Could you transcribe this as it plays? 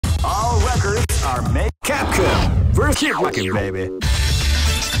winners are made. Capcom versus Keep Rocking, baby.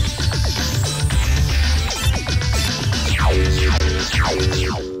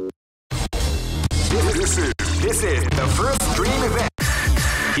 This is the first dream event.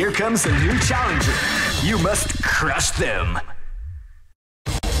 Here comes a new challenger. You must crush them.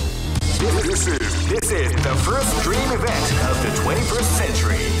 This is the first dream event of the 21st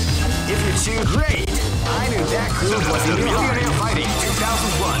century. If you choose great, I knew that group was the Millionaire Fighting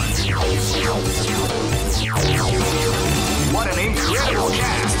 2001. What an incredible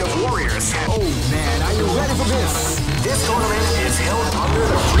cast of warriors. Oh man, are you ready for this? This tournament is held under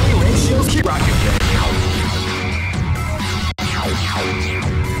the free ratio Keep Rocking.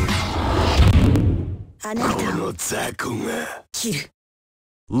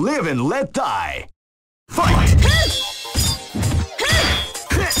 Live and let die. Fight!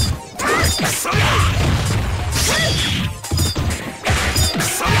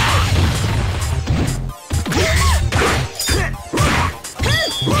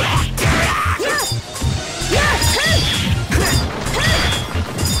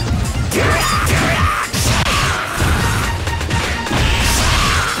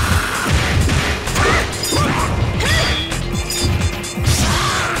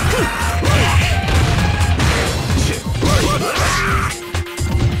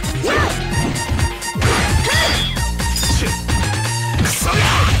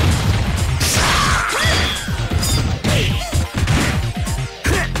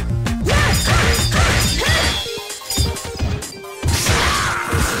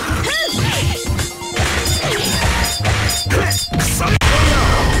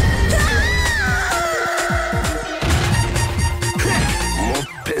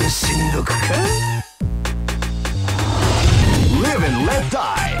 Live and let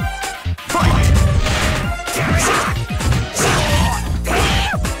die. Fight!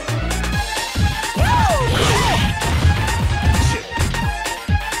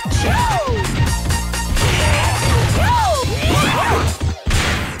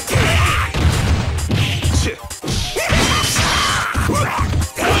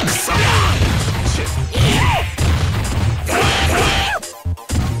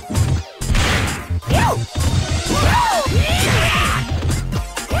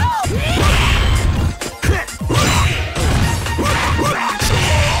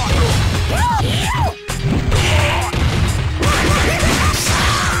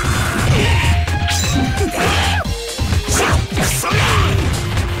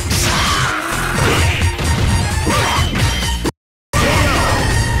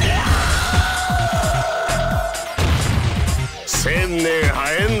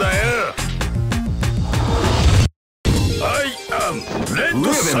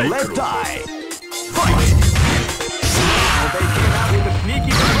 Live and let die. Fight! Well, they came out with a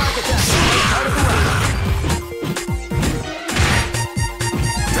sneaky surprise attack. Out of the round.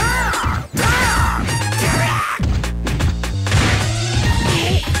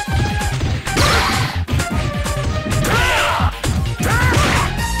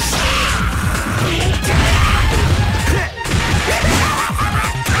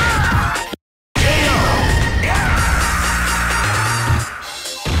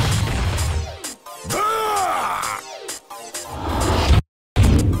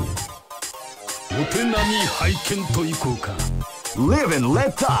 Live and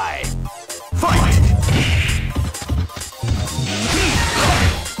let die. Fight!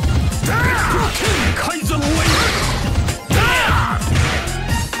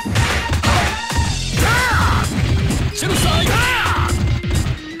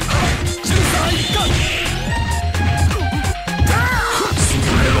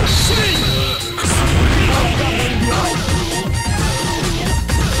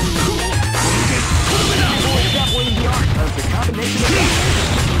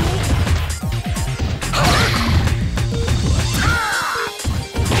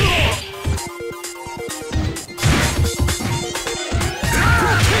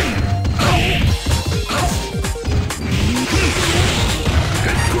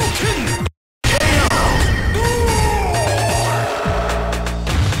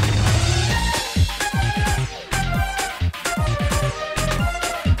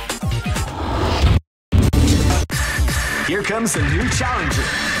 Here comes a new challenger.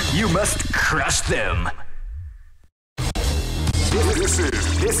 You must crush them. This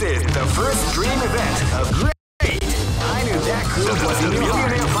is the first dream event of great. I knew that group was the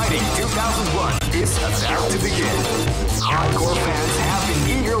Millionaire Fighting 2001 is about to begin. Hardcore fans have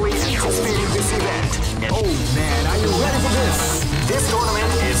been eagerly anticipating this event. And oh man, are you ready for this? This tournament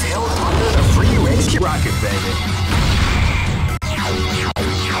is held under the free range rocket, baby.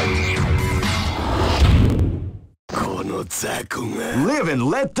 Live and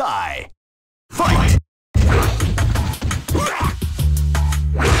let die. Fight!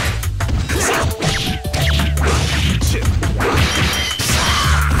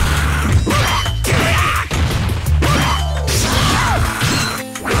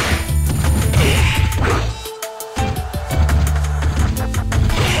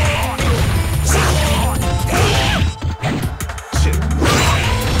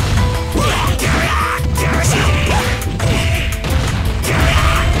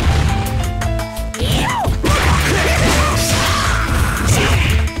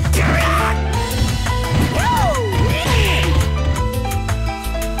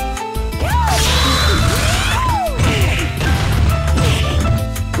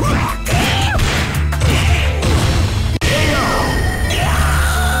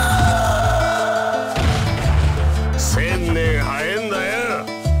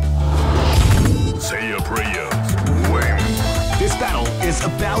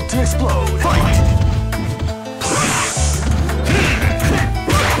 About to explode. Fight!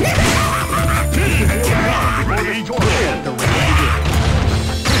 Ready? Go ahead. The round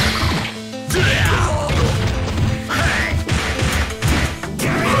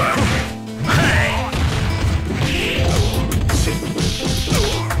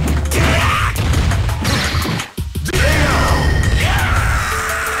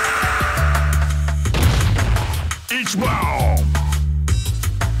Each bow.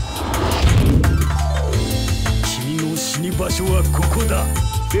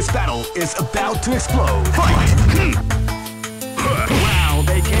 This battle is about to explode. Fight! Wow,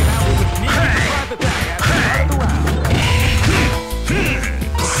 they came out with a sneaky surprise attack at the start of the round.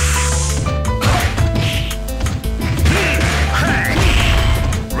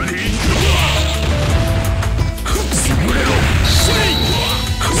 Ready?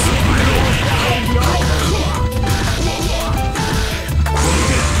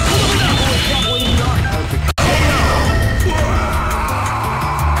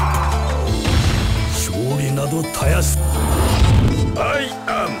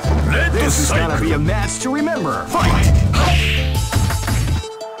 This is gonna be a match to remember. Fight!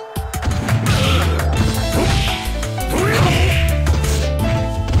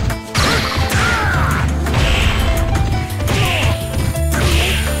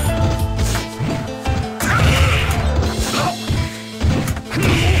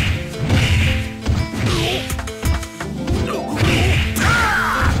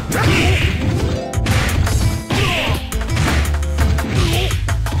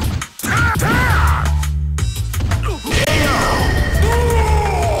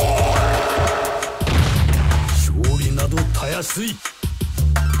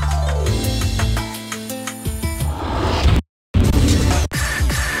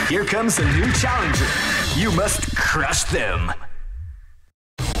 Here comes a new challenger. You must crush them.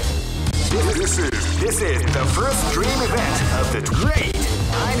 This is the first dream event of the great.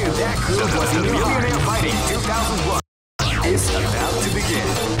 I knew that group was in Millionaire Fighting 2001. Is about to begin.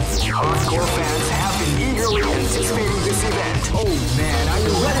 Hardcore fans have been eagerly anticipating this event. Oh man, are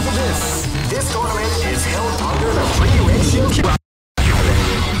you ready for this? This tournament is held under the free ratio.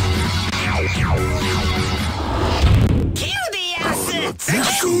 Kill the assets!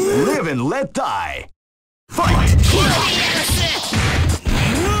 Live and let die. Fight! Kill the assets!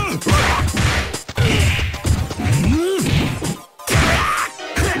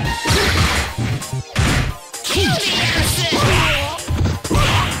 Kill the assets!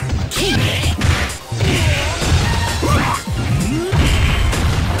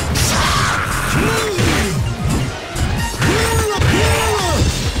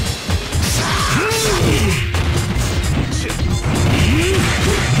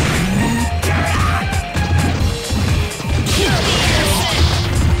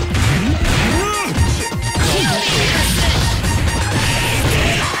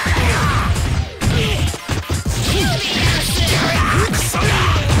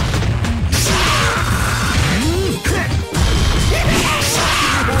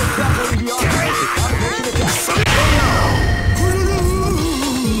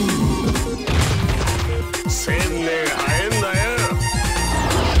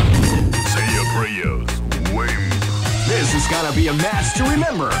 This is gonna be a match to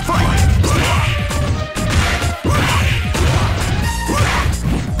remember. Fight!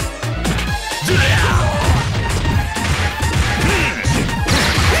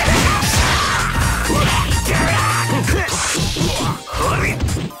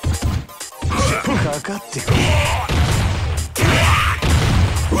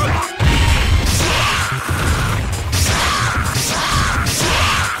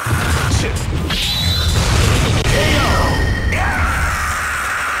 KO!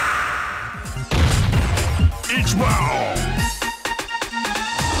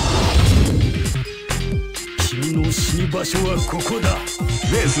 所はここだ。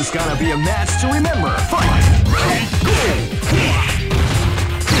 This is gonna be a match to remember. Fight! Ready, go!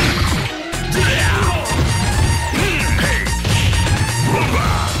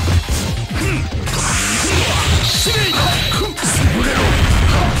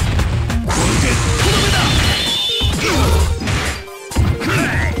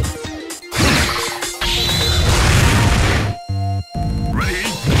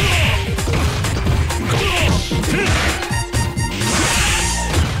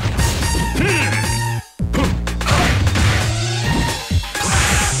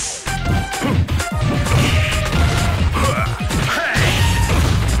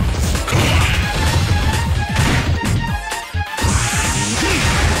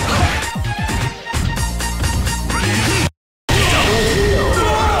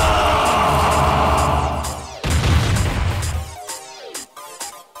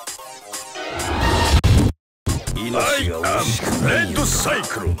 Red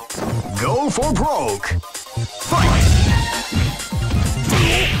Cyclone. Go for broke. Fight!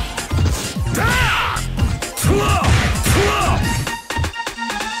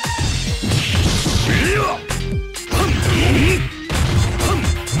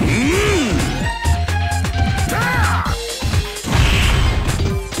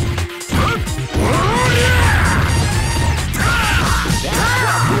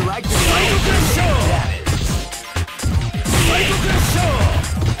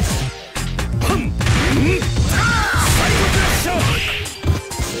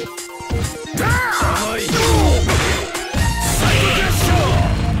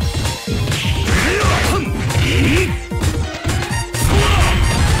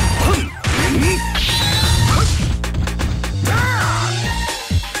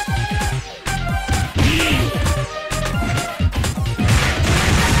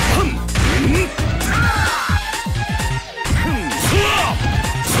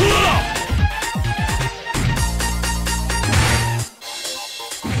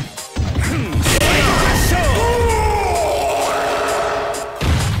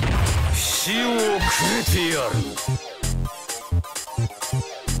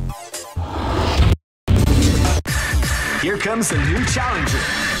 Here comes a new challenger.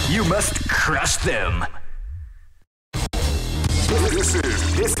 You must crush them. This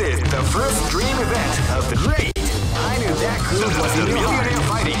is the first dream event of the great. I knew that group was in Millionaire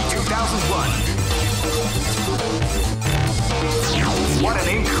Fighting 2001. What an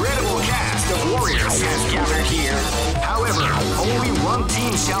incredible cast of warriors has gathered here. However, only one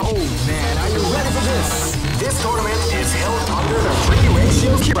team shall. Oh man, are you ready for this? This tournament is held under the free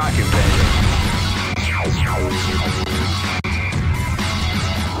ratio Rocket Band.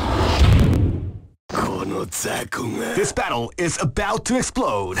 This battle is about to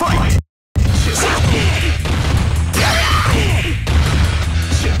explode. Fight!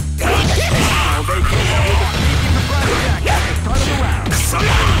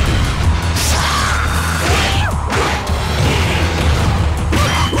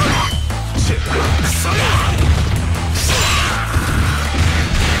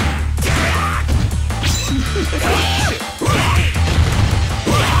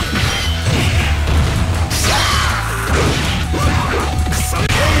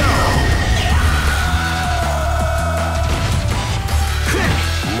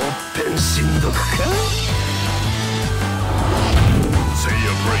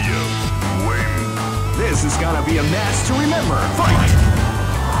 This is gonna be a match to remember. Fight!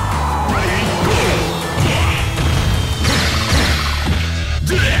 Ready, go!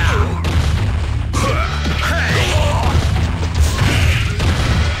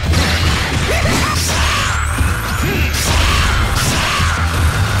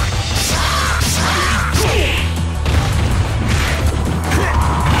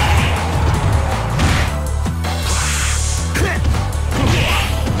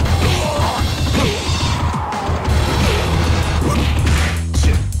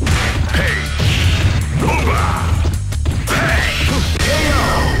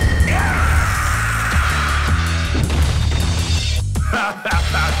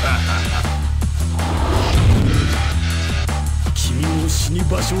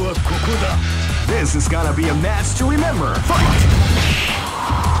 This is gonna be a match to remember. Fight!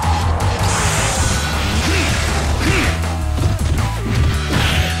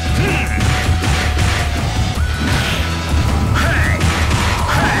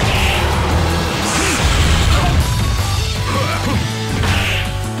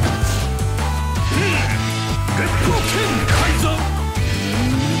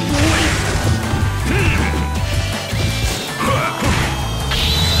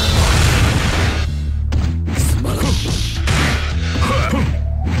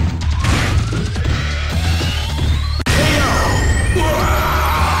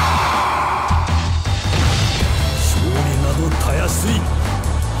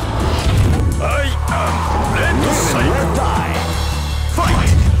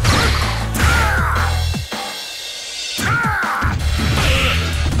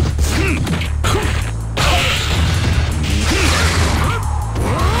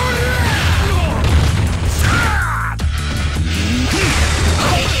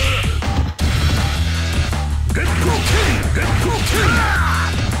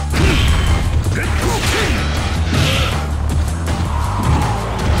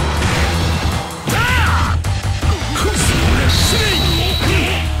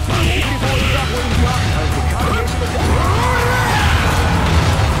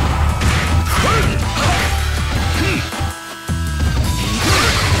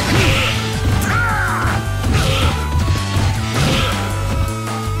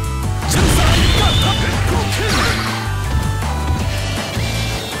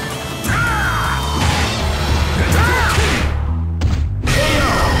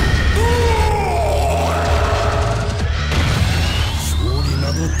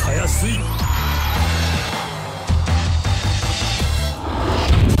 い。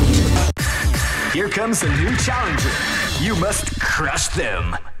Here comes a new challenger. You must crush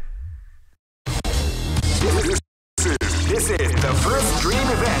them. This is the first dream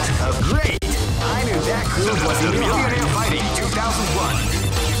event of Great. I knew that group was in Millionaire Fighting 2001.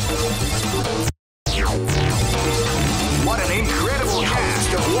 What an incredible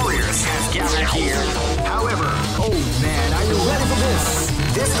cast of warriors has gathered here. However, oh man, are you ready for this?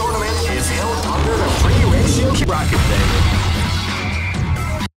 This tournament is held under the free ratio rocket thing.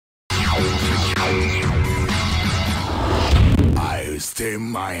 I'll stay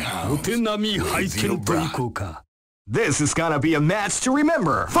my house. お手並み拝見といこうか。This is gonna be a match to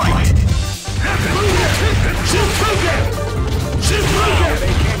remember. Fight!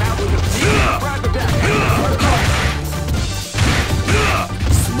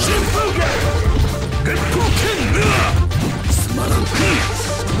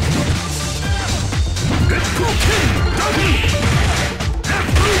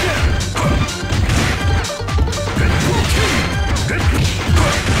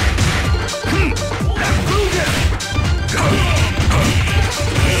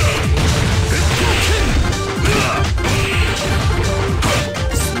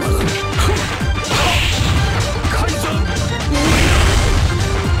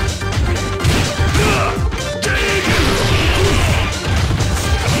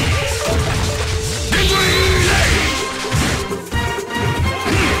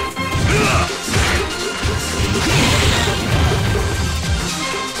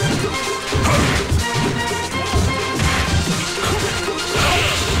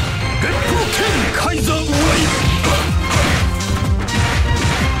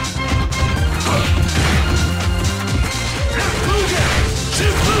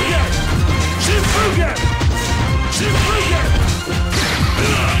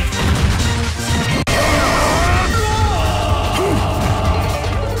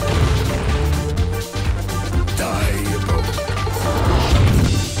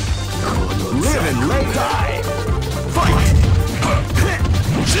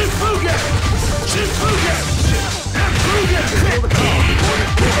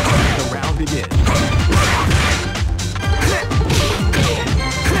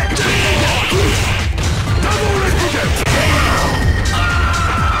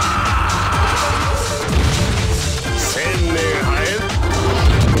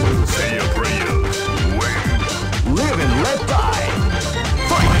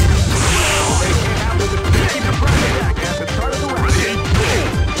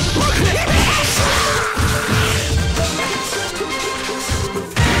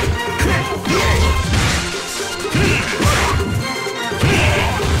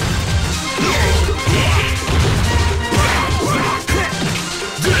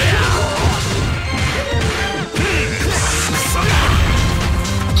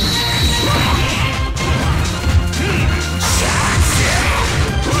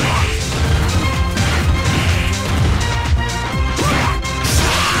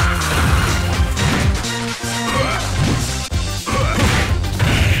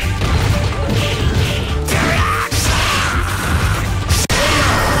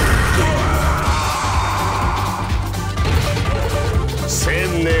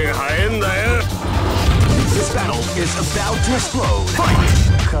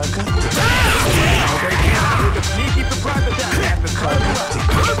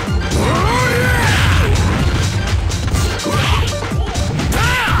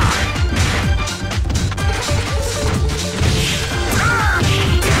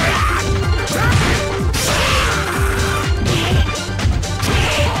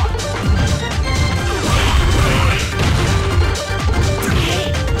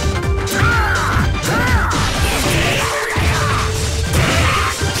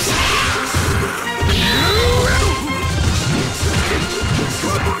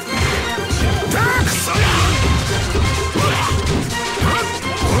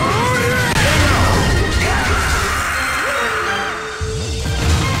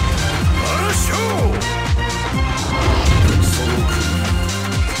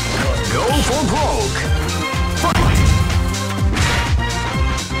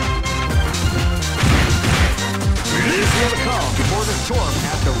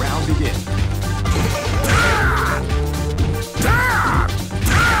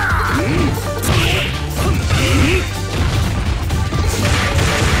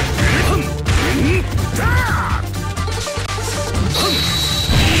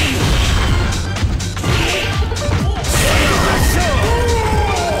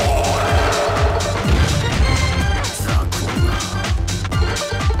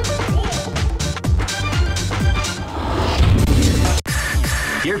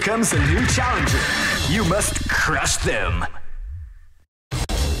 Here comes a new challenger. You must crush them.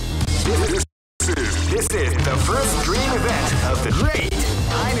 This is the first dream event of the great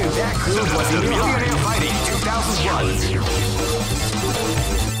I Knew That Group Was in Millionaire Fighting 2001.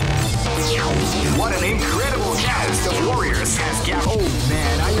 What an incredible cast of warriors has gathered. Oh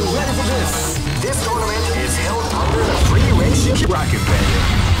man, are you ready for this? This tournament is held under the free ratio. Rocket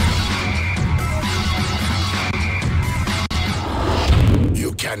baby.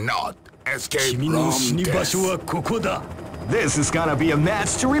 You cannot escape from death. This is gonna be a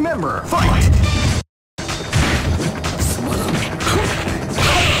match to remember. Fight!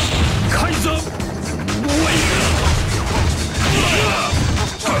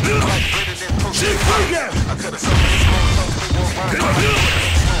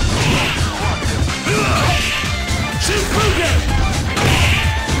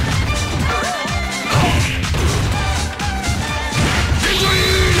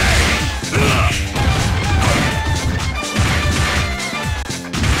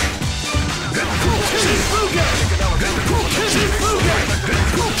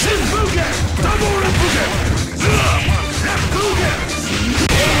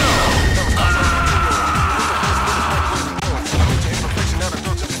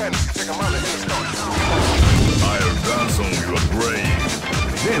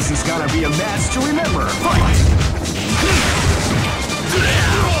 This is gonna be a match to remember. Fight!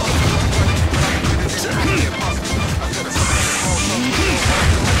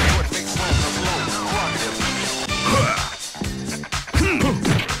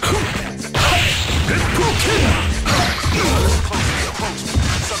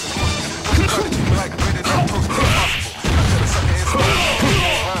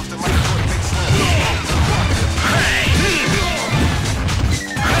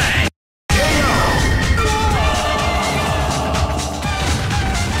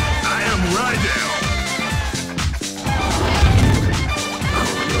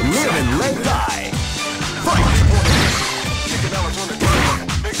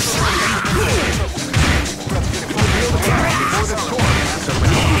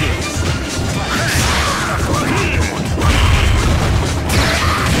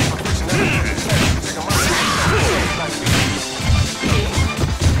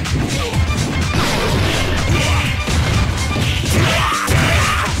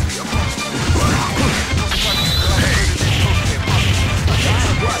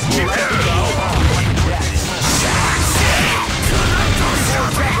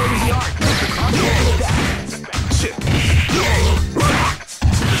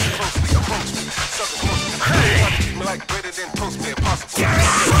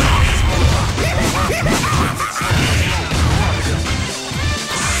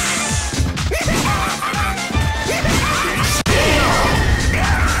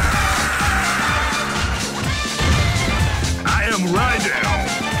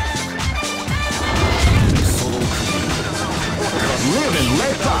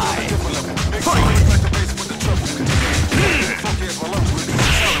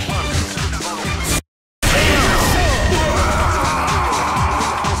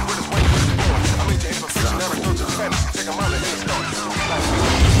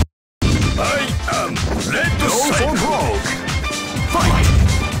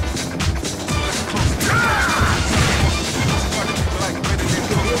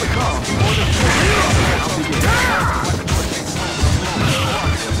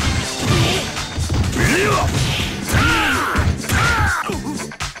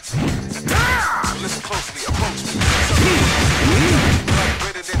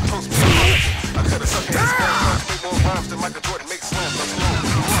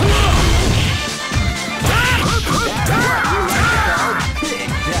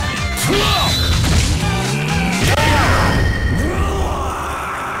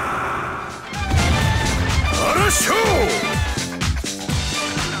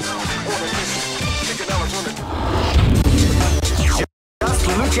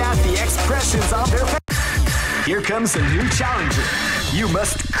 Here comes a new challenger. You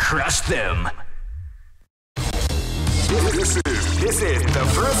must crush them. This is the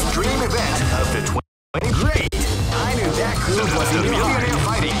first dream event of the 20. Great! I Knew That Group Was in Millionaire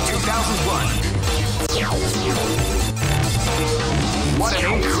Fighting 2001. What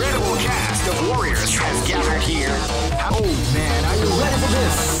an incredible cast of warriors has gathered here. Oh man, are you ready for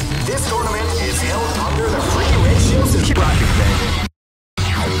this? This tournament is held under the free ratios of Rocket baby.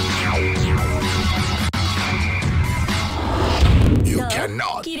 You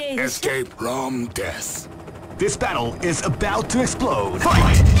cannot escape from death. This battle is about to explode.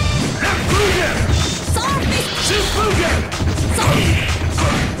 Fight!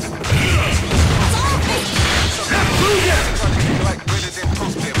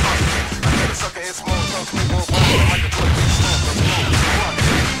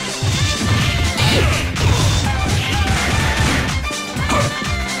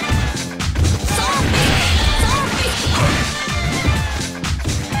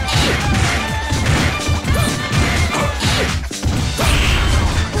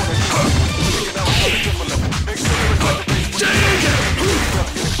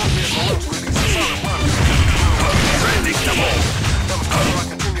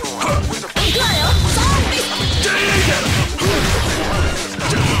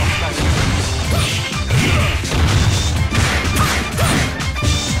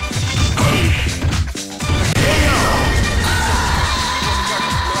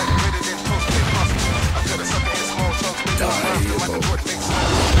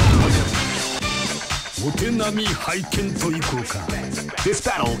 This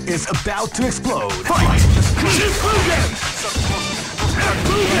battle is about to explode. Fight!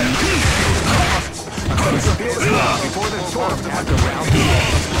 Before the storm at the round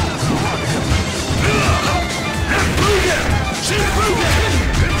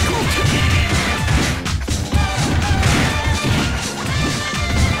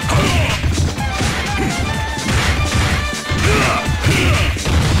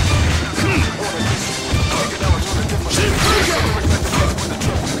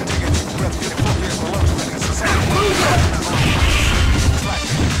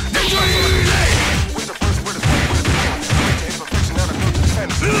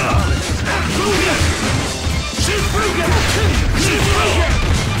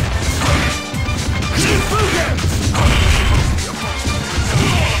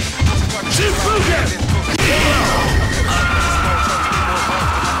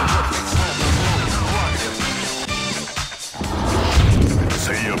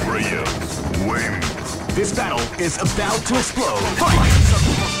This battle is about to explode. Fight!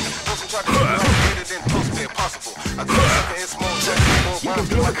 You can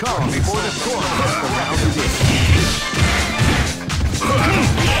feel the calm before the storm as the round begins.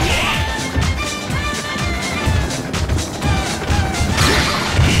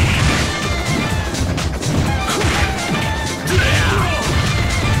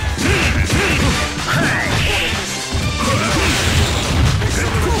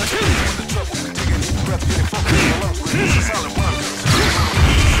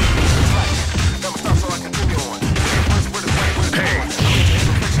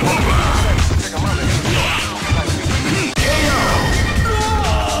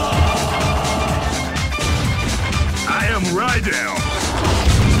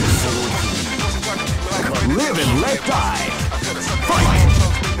 Live and let die. Fight!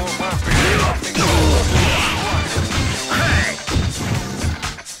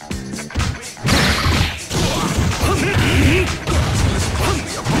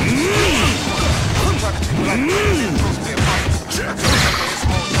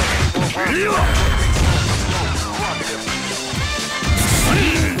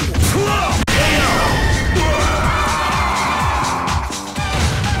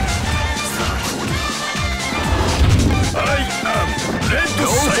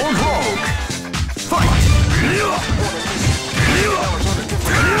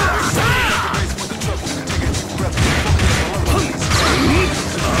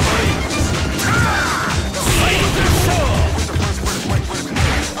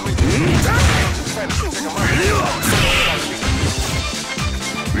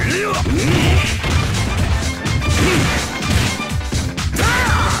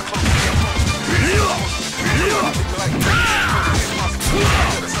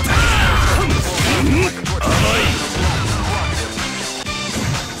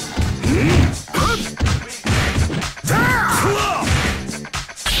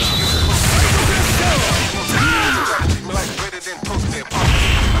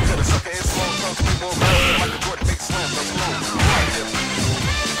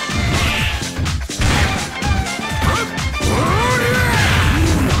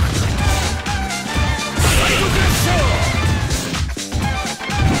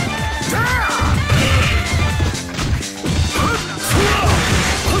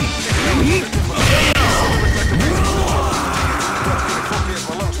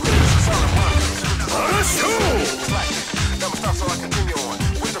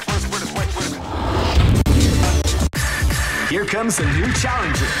 Here comes a new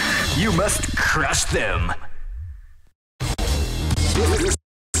challenger. You must crush them.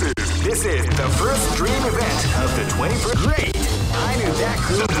 This is the first dream event of the 21st. Great! I knew that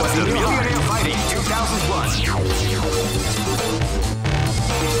group was the Millionaire Fighting 2001.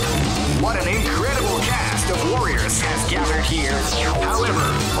 What an incredible cast of warriors has gathered here. However,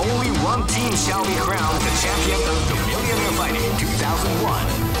 only one team shall be crowned the champion of the Millionaire Fighting 2001.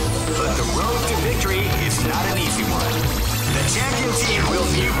 But the road to victory is not an easy one. The champion team will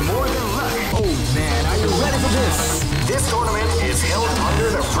need more than luck. Oh man, are you ready for this? This tournament is held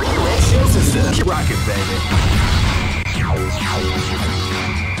under the free ratio system. Keep rocking, baby.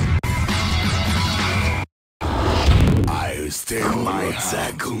 I'll stand my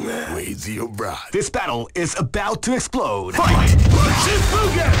hand with your bride. This battle is about to explode. Fight!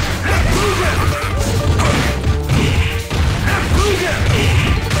 Shifuga! Hafuga! Hafuga!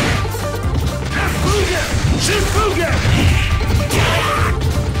 Hafuga! Shifuga!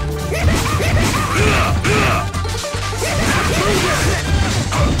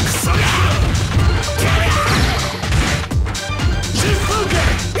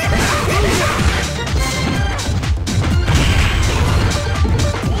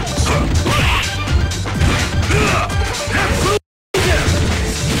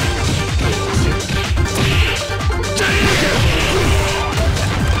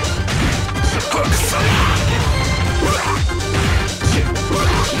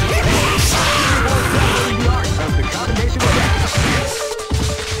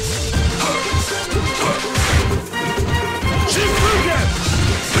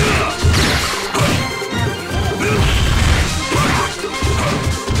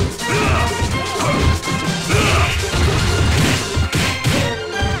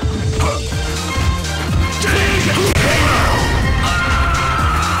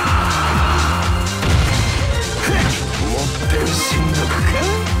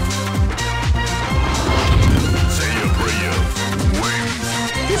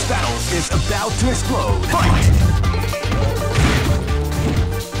 This battle is about to explode. Fight!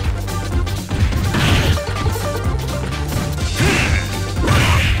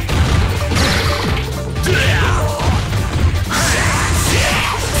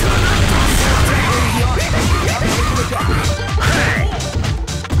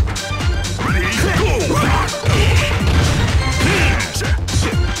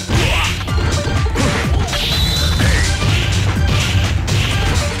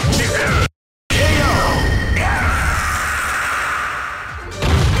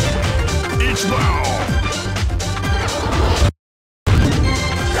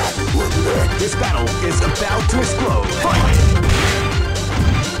 This battle is about to explode. Fight!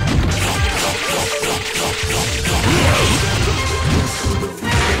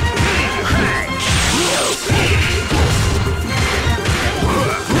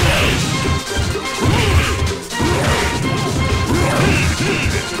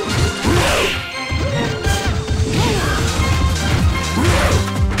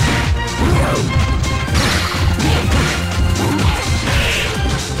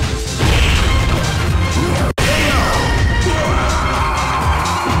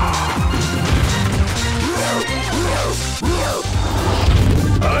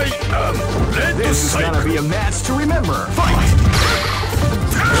 This is gonna be a match to remember. Fight!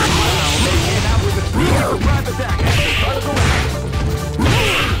 Wow, making it out with a 3-5 attack at the start of the round.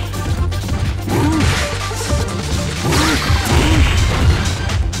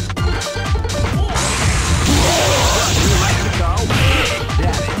 You like to go?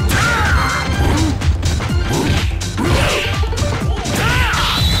 That is.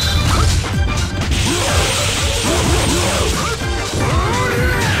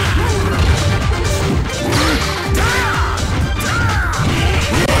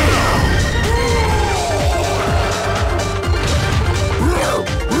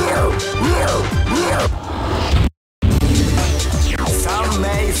 Some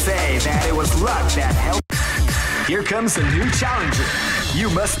may say that it was luck that helped. Here comes a new challenger. You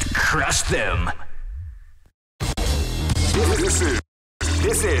must crush them.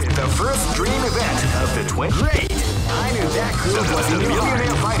 This is the first dream event of the 20. Great! I knew that group was the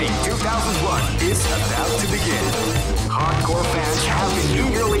Millionaire Fighting 2001 is about to begin. Hardcore fans have been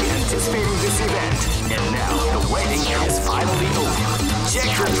eagerly anticipating this event, and now the waiting is finally over. Check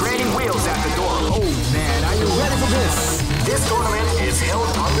your training wheels at the door. Oh man, are you ready for this? This tournament is held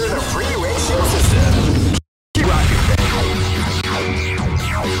under the free ratio system. Keep rocking,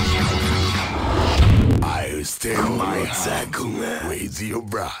 I'll stand my hand with your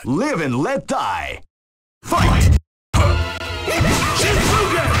bride. Live and let die. Fight!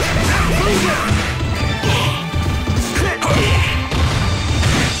 Shifuga! Hafuga!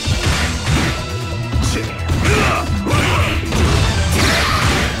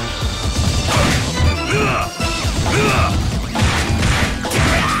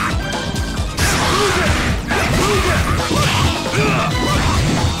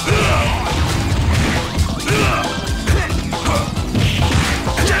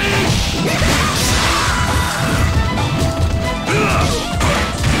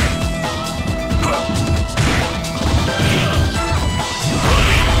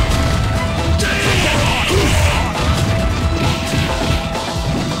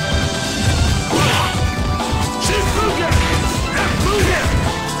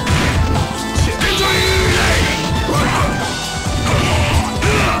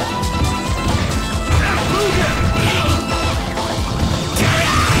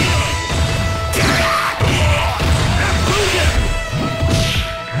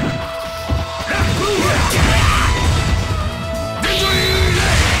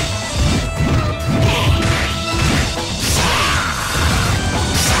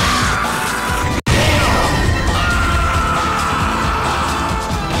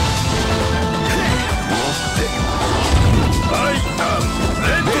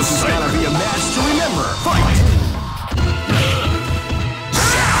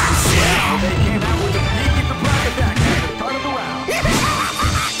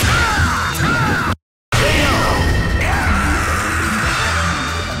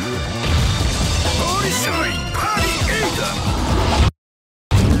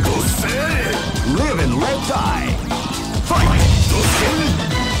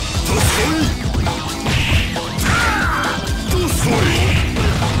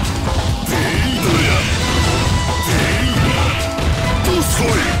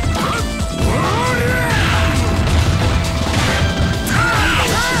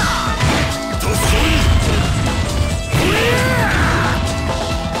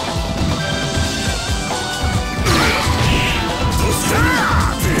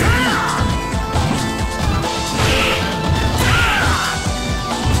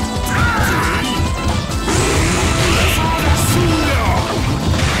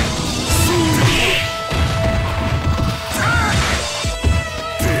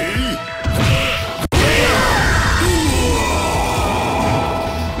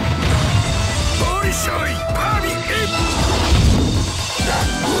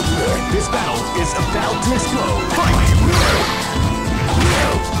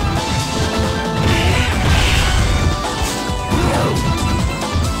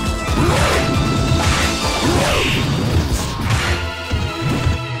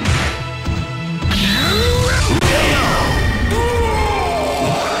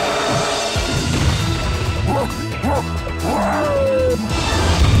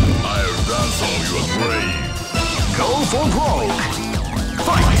 for broke.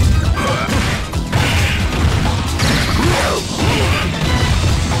 Fight!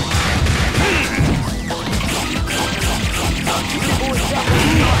 Beautiful attack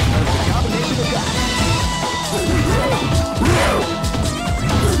of the combination attack.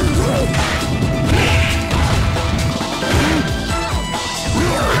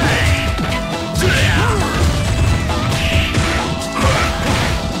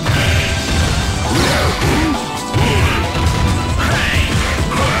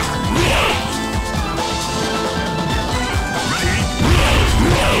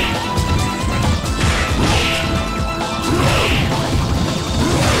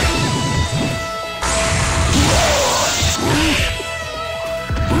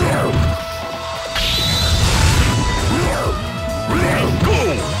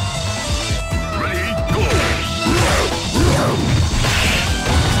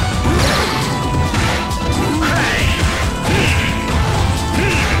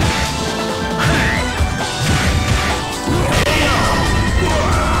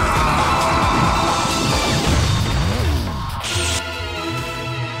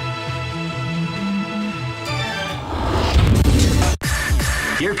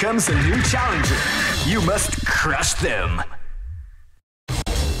 Here comes a new challenger. You must crush them.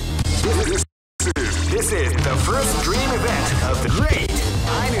 This is the first dream event of the great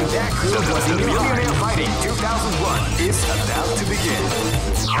I Knew That Group Was in Millionaire Fighting 2001 is about to begin.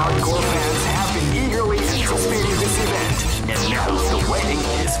 Hardcore fans have been eagerly anticipating this event, and now the waiting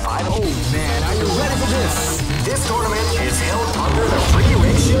is final. Oh man, are you ready for this? This tournament is held under the free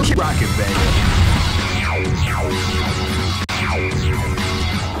ratio Rocket, baby.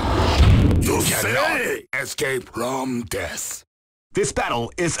 You cannot escape from death. This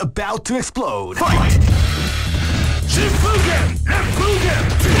battle is about to explode. Fight! Shifugen!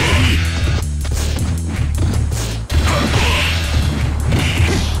 Refugen!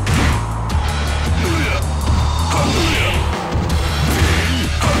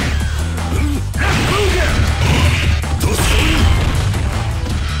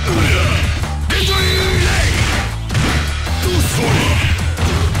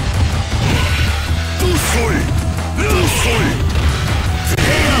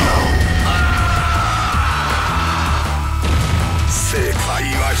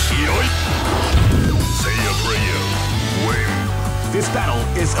 This battle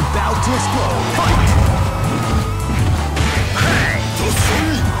is about to explode. Fight!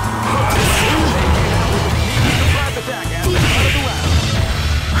 Surprise attack at the start of the round.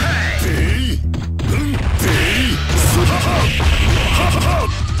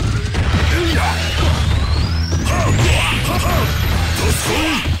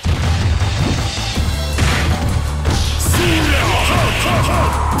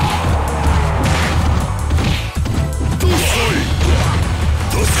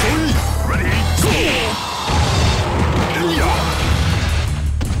 Ready?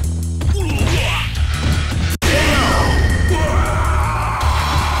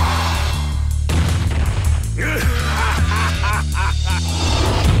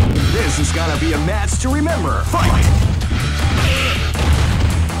 This is gonna be a match to remember. Fight!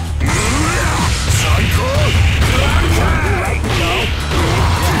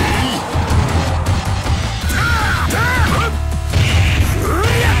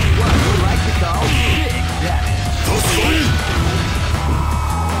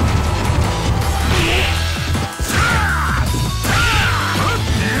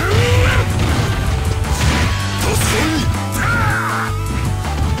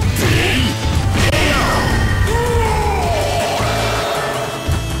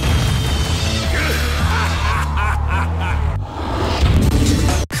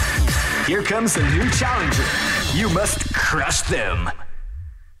 Here comes a new challenger. You must crush them.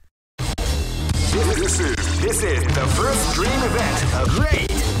 This is the first dream event of great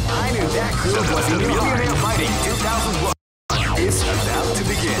I Knew That Group Was in Millionaire Fighting 2001 is about to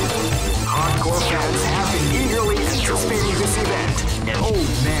begin. Hardcore fans have been eagerly anticipating this event, and oh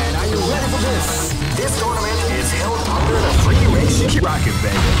man, are you ready for this? This tournament is held under the free ratio Rocket,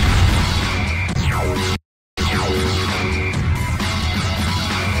 baby.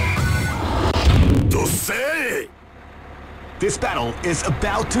 This battle is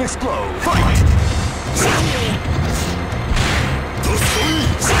about to explode. Fight!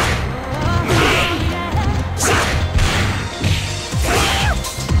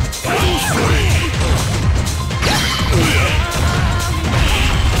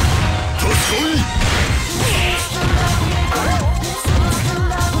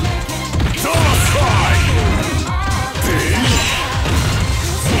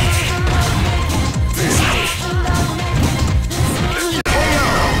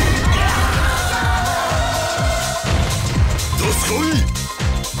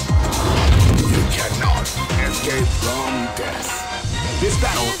 This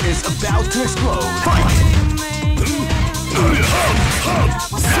battle is about to explode. Fight!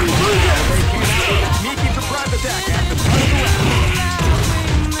 Sneaky surprise attack at the start of the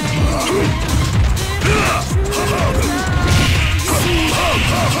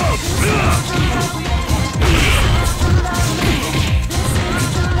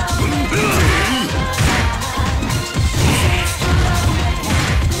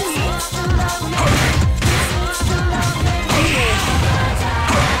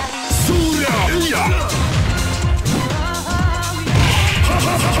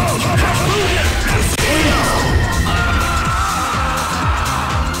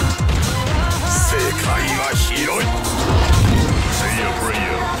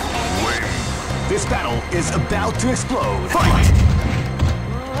This battle is about to explode. Fight!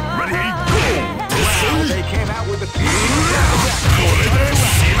 Ready, go! Wow, they came out with a what we like to call big.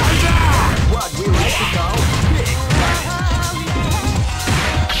 That's what we like to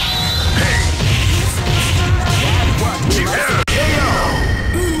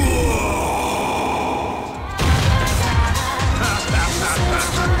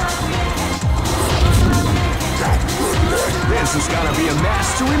This is gonna be a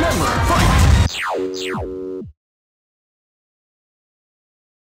match to remember. Fight!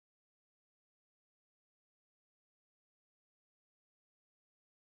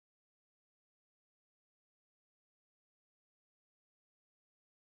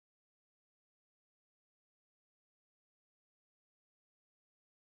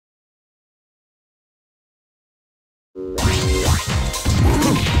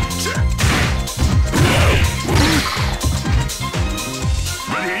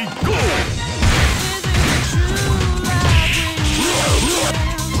 Ready, go!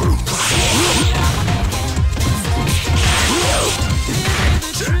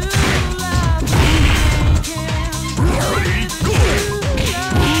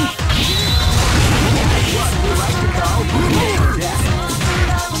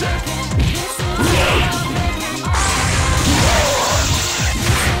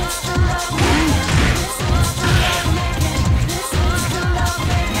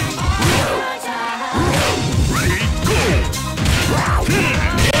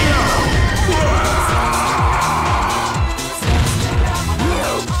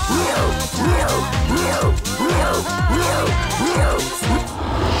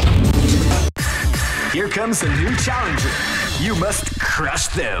 Here comes a new challenger. You must crush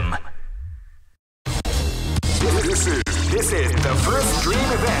them. This is the first dream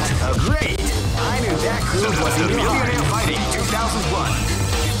event of Great. I knew that crew was in Millionaire Fighting 2001.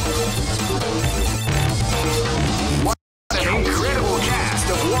 What an incredible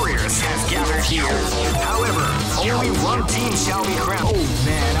cast of warriors has gathered here. However, only one team shall be crowned. Oh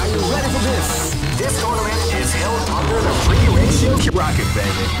man, are you ready for this? This tournament is held under the free ratio Rocket,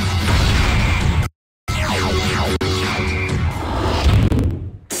 baby.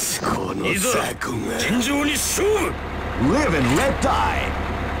 Live and let die.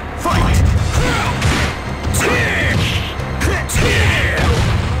 Fight!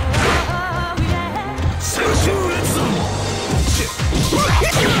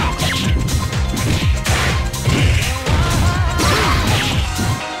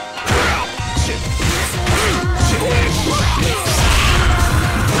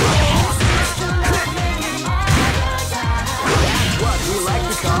 What we like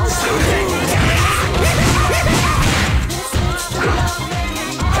to call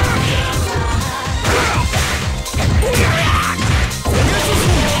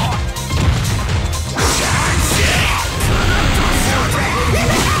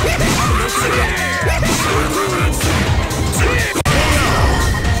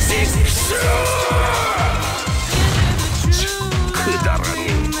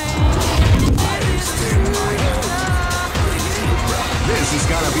This is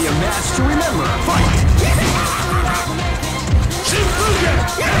gonna be a match to remember. Fight!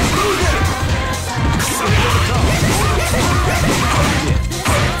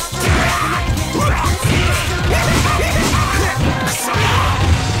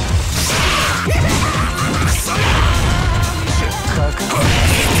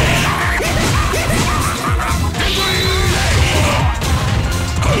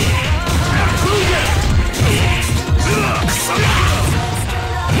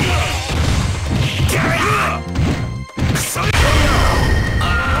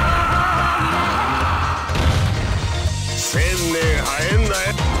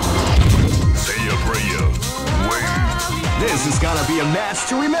 This is gonna be a match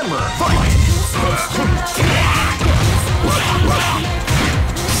to remember. Fight!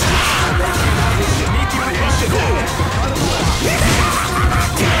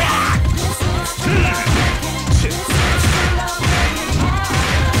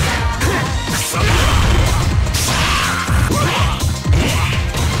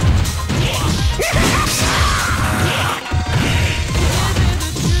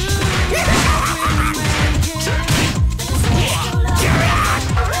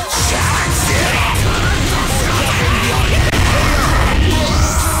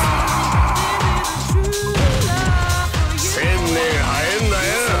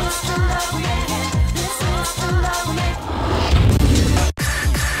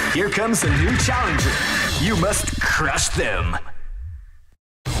 Here comes a new challenger. You must crush them.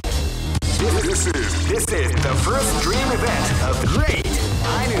 This is the first dream event of the great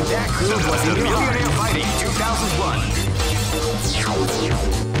I Knew That Groove Was in Millionaire Fighting 2001.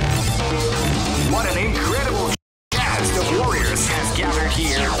 What an incredible cast of warriors has gathered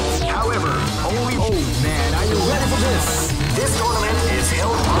here. However, only... Oh man, are you ready for this? This tournament is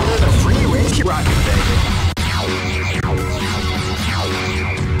held under the free range rocket, baby.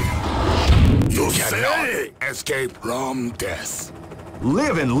 You cannot escape from death.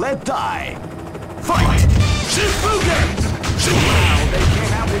 Live and let die. Fight! Shifugen! Wow, they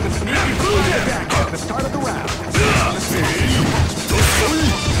came out with a sneaky attack at the start of the round.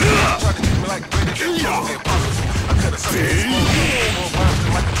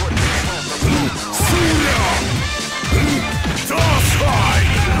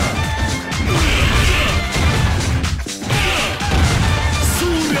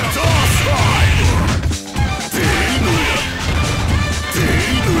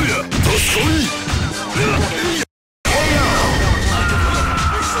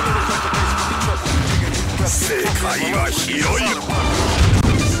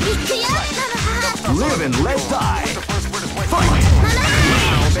 Live and let die. Fight!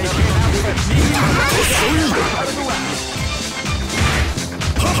 Wow, they came out with a sneaky attack at the start of the round.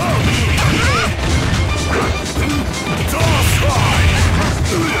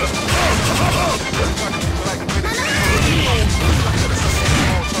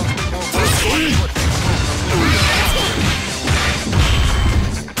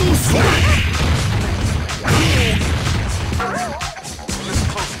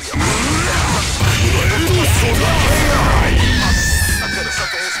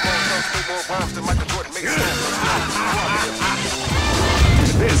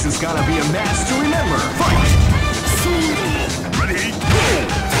 This is gonna be a match to remember. Fight! Ready? Go!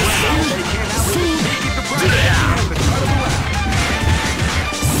 They came out with a sneaky surprise attack at the start of the round.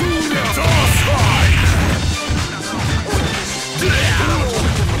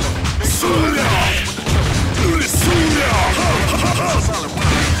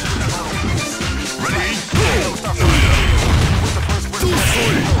 Ready? Go!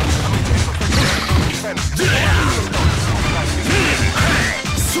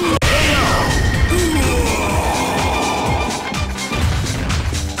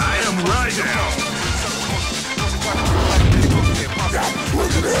 I am right now.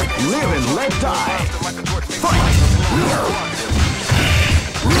 Live and let die. Fight!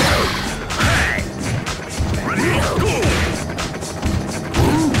 Ready? Go!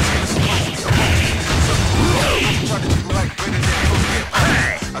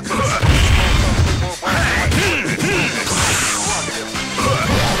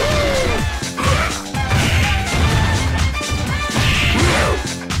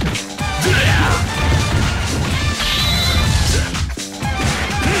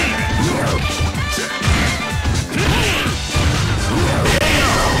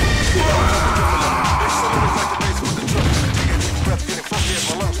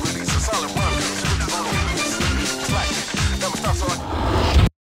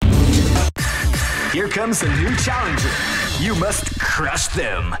 Here comes a new challenger. You must crush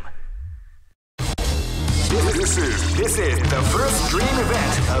them. This is the first dream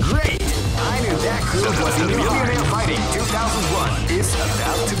event of great I Knew That Groove Was in Millionaire Fighting 2001 is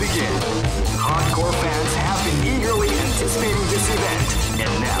about to begin. Hardcore fans have been eagerly anticipating this event,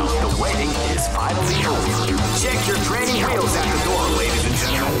 and now the waiting is finally over. Check your training wheels at the door, ladies and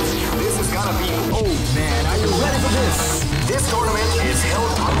gentlemen. This is gonna be... Oh man, are you ready for this? This tournament is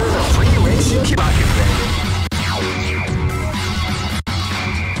held under the free ratio rocket, baby.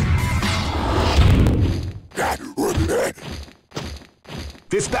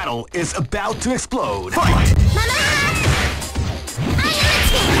 This battle is about to explode. Fight!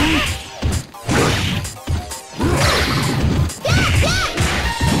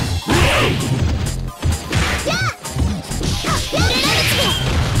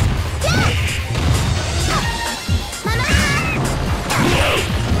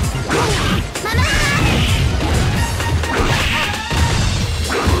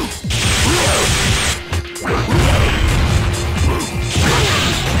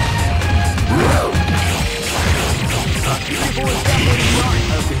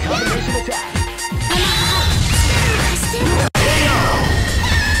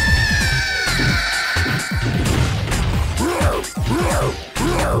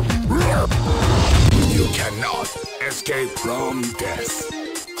 You cannot escape from death.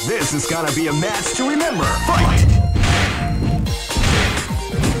 This is gonna be a match to remember. Fight!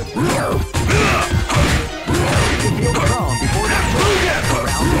 You can feel the calm before that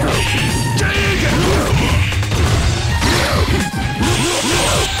round.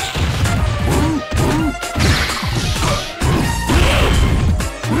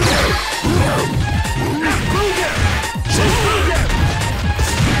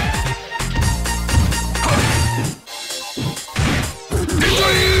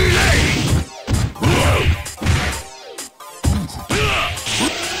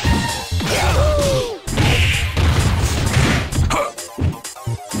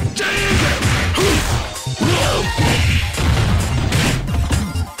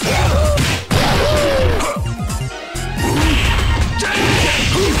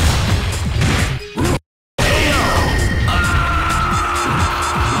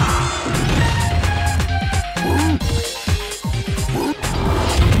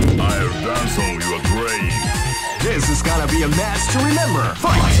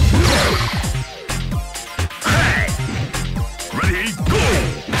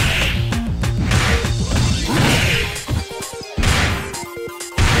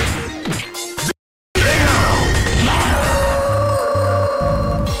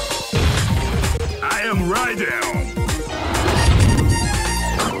 down.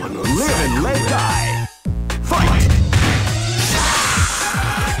 Live and let die. Fight!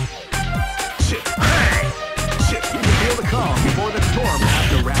 Shit. Shit, you can feel the calm before the storm as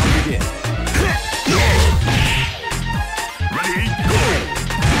the round begins. Ready, go!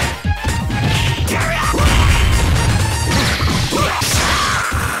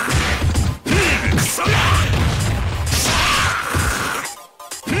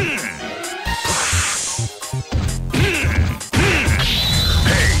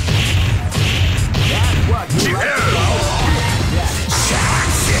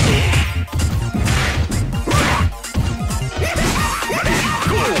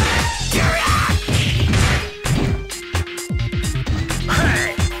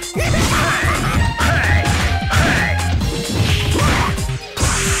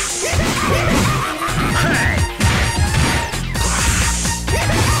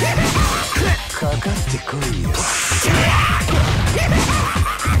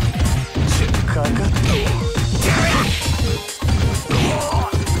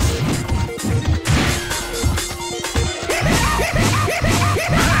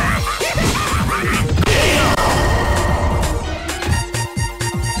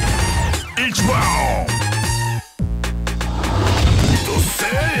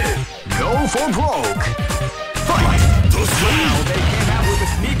 Go for broke! Fight! Wow, they came out with a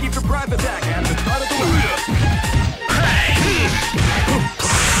sneaky surprise attack at the start of the round.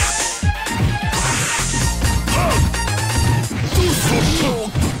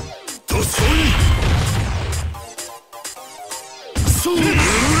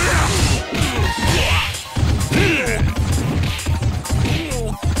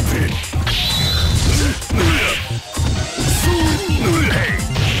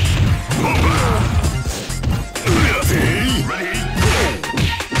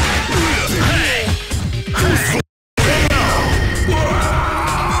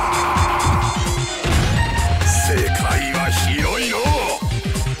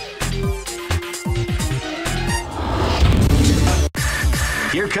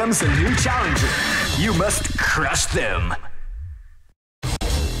 Here comes a new challenger. You must crush them.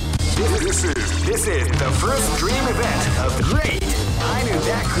 This is the first dream event of the great I Knew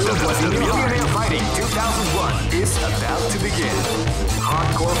That Group Was in Millionaire Fighting 2001 is about to begin.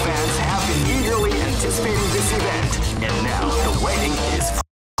 Hardcore fans have been eagerly anticipating this event, and now the waiting is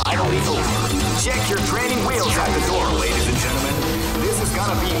finally over. Check your training wheels at the door, ladies and gentlemen. This is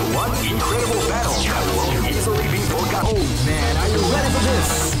gonna be one incredible battle that won't easily be forgotten. Oh man, are you ready for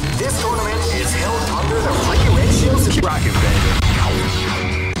this? This tournament is held under the free ratio security. Rocket, baby.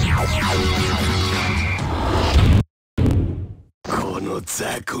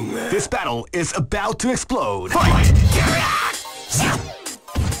 This battle is about to explode. Fight!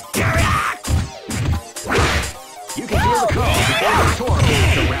 You can hear the call before the storm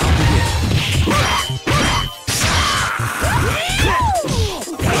as the round begins.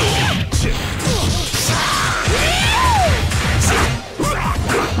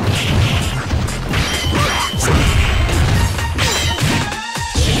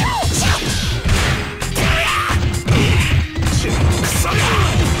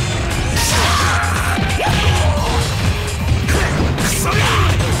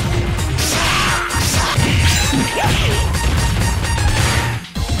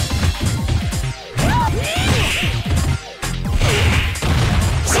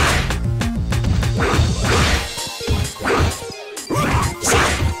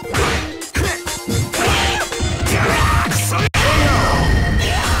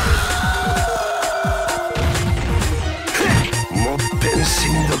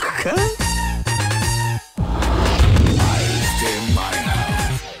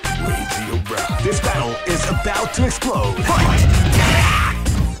 This battle is about to explode. Fight!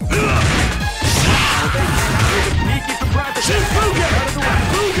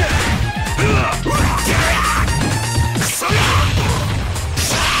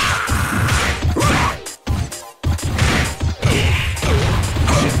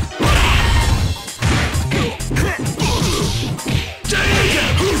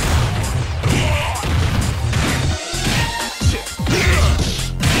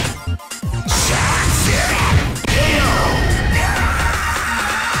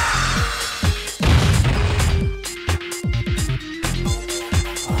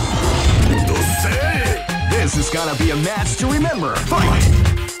 This is gonna be a match to remember. Fight!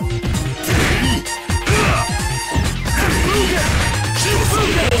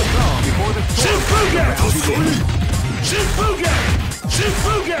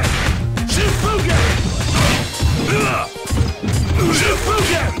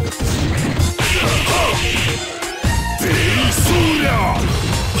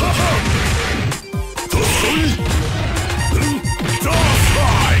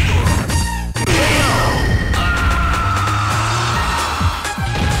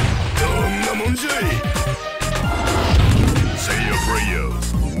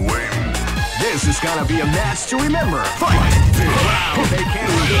 gonna be a match to remember. Fight! Wow, they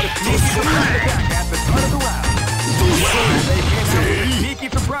can't do the sneaky surprise attack at the start of the round. Wow, they can't do the sneaky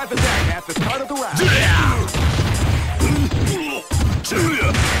surprise attack at the start of the round.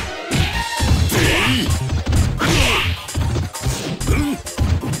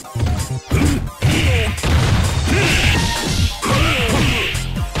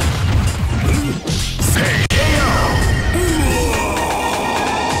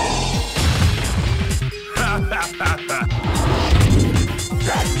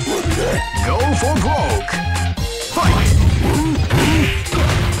 Go for broke. Fight!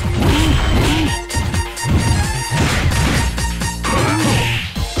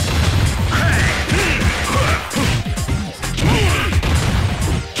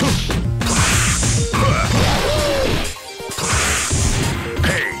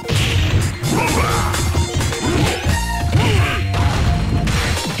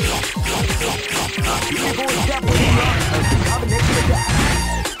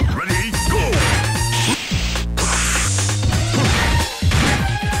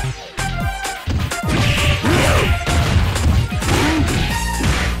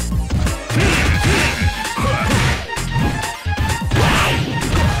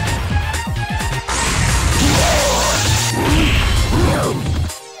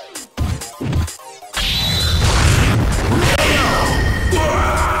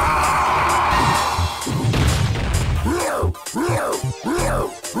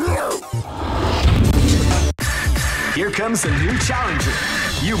 Here comes a new challenger.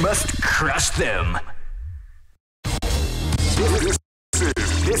 You must crush them.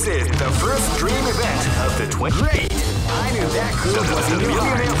 This is the first dream event of the 20. Great! I knew that groove was a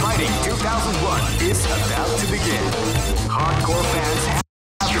Millionaire Fighting 2001 is about to begin. Hardcore fans have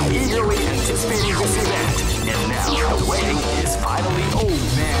been eagerly anticipating this event, and now the waiting is finally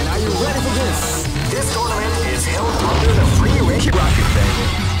over. Man, are you ready for this? This tournament is held under the free range rocket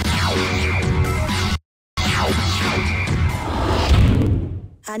thing.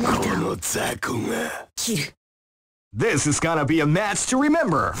 This is gonna be a match to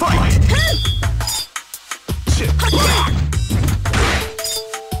remember. Fight! You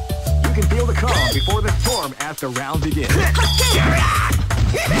can feel the calm before the storm as the round begins.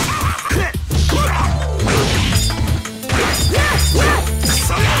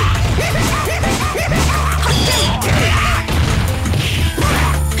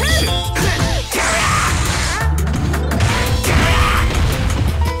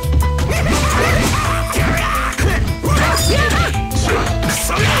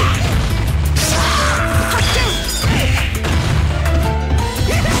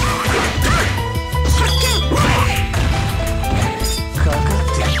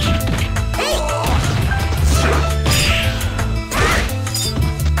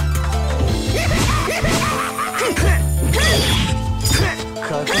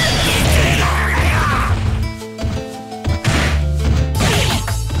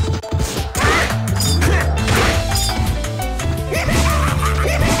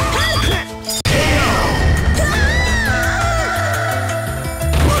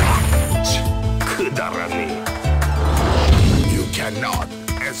 You cannot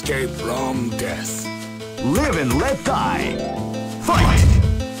escape from death. Live and let die. Fight!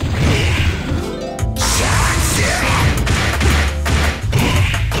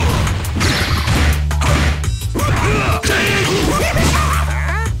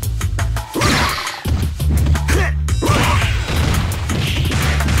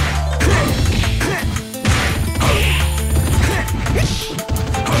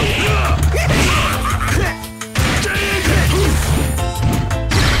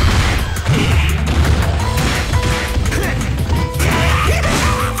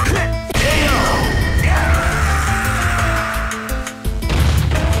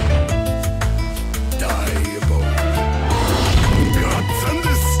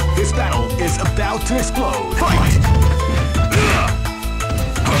 About to explode. Fight!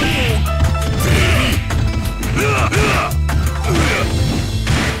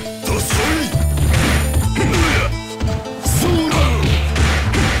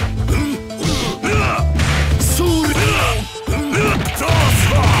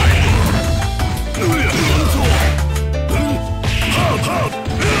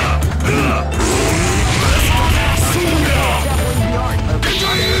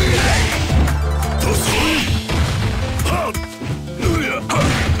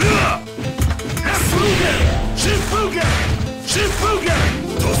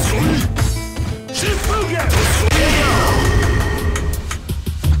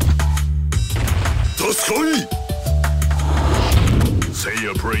 Say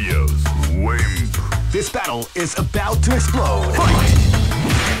your prayers, wimp. This battle is about to explode. Fight!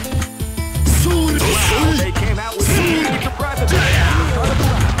 Wow, they came out with a surprise attack at the start of the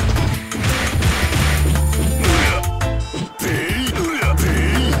round.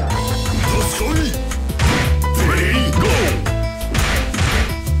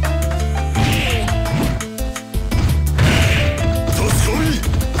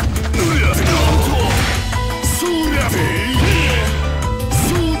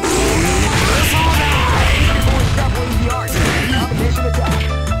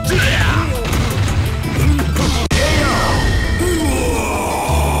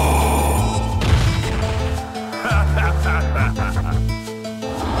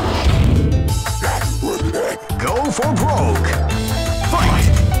 Go for broke. Fight!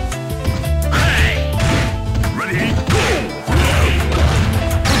 Hey! Ready, go!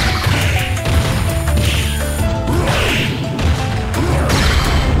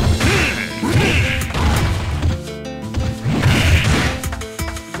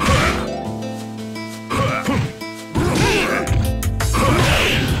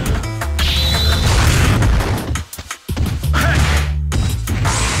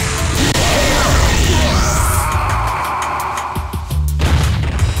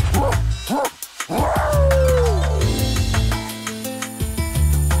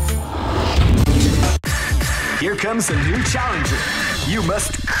 Here comes a new challenger. You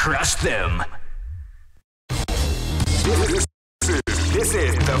must crush them. This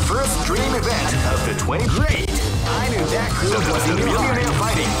is the first dream event of the 20th grade. I knew that crew was in Millionaire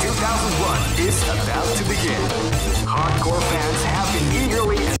Fighting 2001 is about to begin. Hardcore fans have been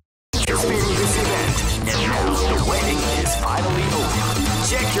eagerly anticipating this event, and now the waiting is finally over.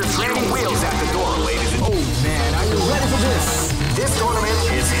 Check your training wheels at the door, ladies and gentlemen. Oh man, are you ready for this? This tournament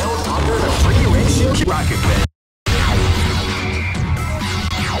is held under the free ratio rocket bed.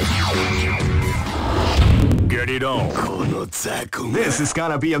 Get it on. This is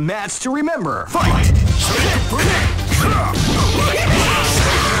gonna be a match to remember. Fight!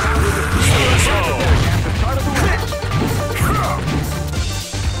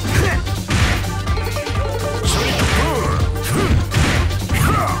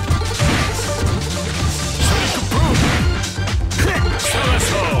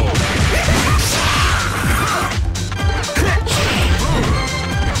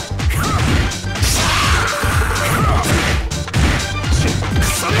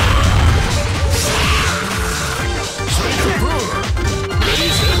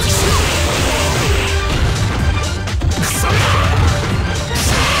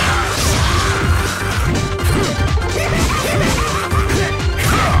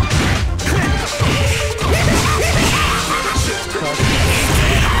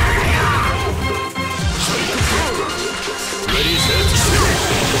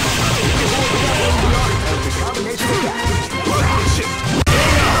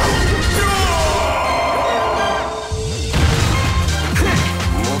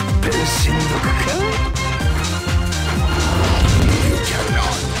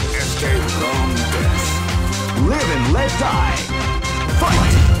 Live and let die.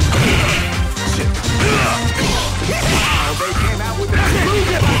 Fight! They came out with a smooth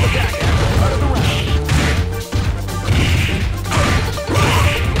attack at the start of the round.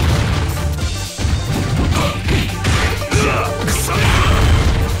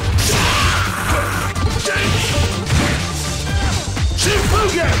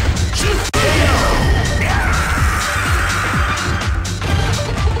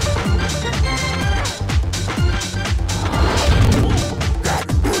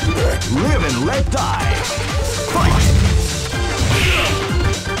 Live and let die. Fight!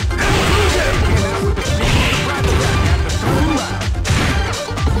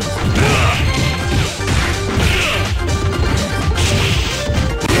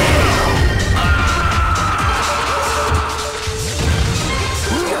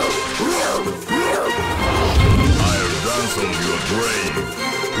 I'll dance on your brain.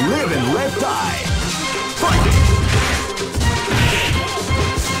 Live and let die. Fight!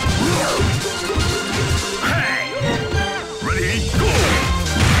 Ready, go!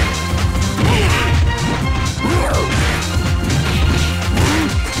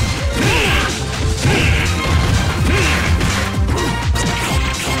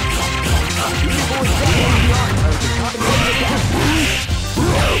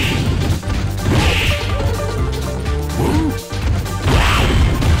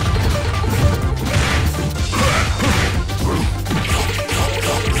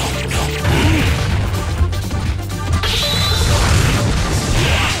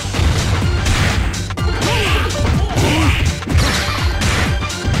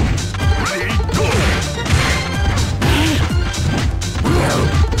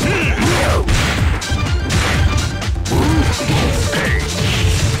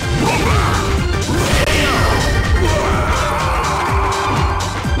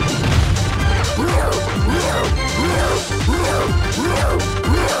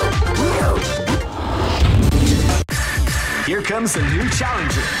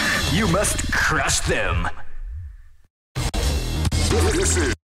 challenger. You must crush them.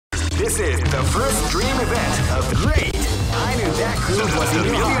 This is the first dream event of the great. I knew that group was in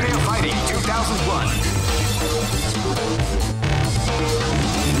Millionaire Fighting 2001.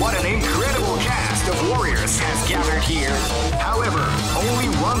 What an incredible cast of warriors has gathered here. However,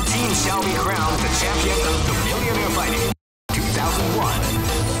 only one team shall be crowned the champion of the Millionaire Fighting 2001.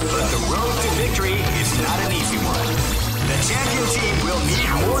 But the road to victory is not an easy one. The champion team will need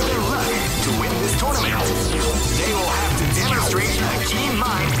more than luck to win this tournament. They will have to demonstrate a keen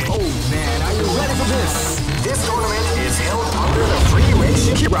mind. Oh man, are you ready for this? This tournament is held under the free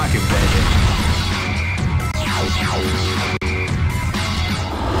ratio. Keep rocking, baby.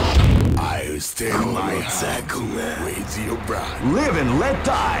 I'll stand my hand with your brand. Live and let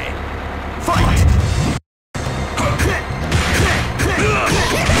die. Fight!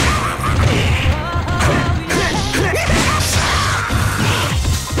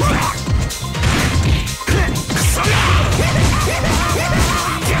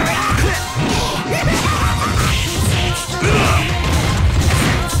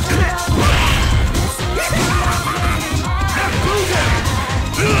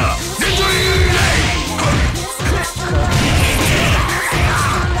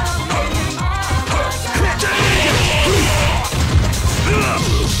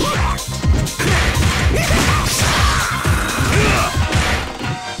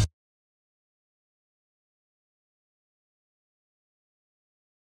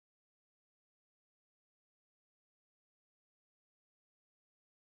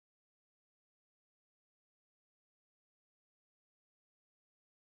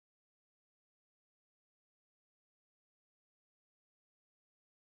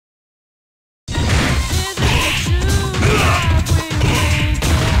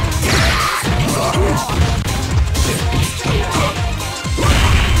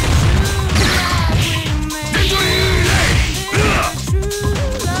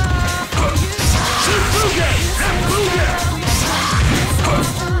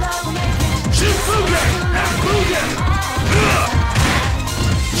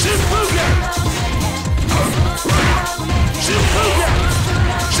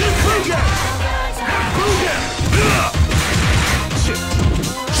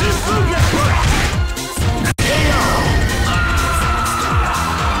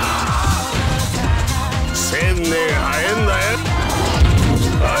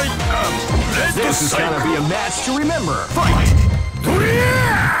 This is gonna be a match to remember. Fight!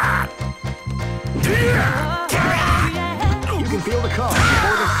 You can feel the calm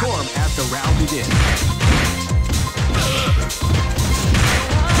before the storm as the round begins.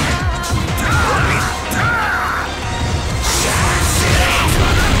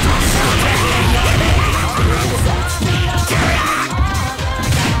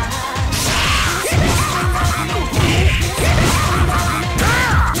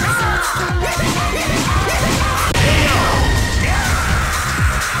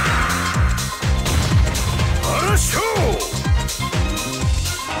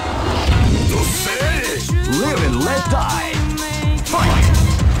 Live and let die. Fight!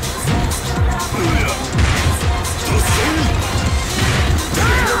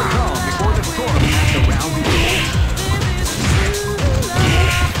 Calm before the storm as the round begins.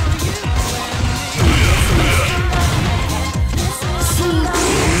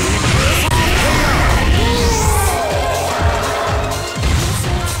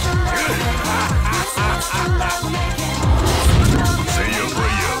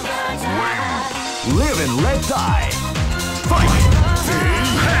 Live and let die. Fight!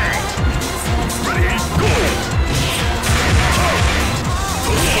 Ready, go!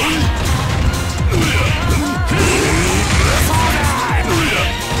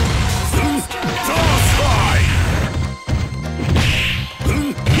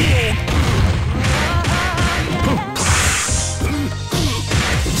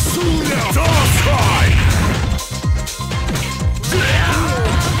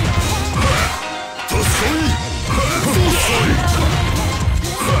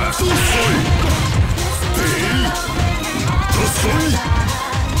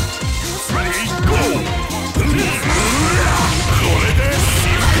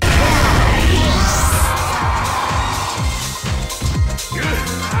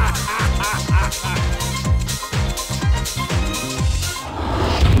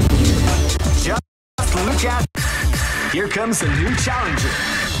 Here comes a new challenger.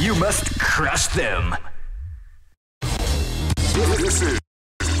 You must crush them.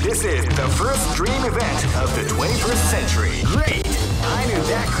 This is the first dream event of the 21st century. Great! I knew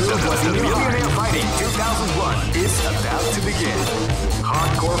that groove was in Millionaire Fighting 2001 is about to begin.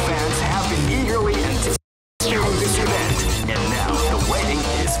 Hardcore fans have been eagerly anticipating this event, and now the waiting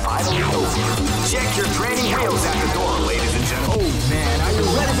is finally over. Check your training wheels at the door, ladies and gentlemen. Oh man, are you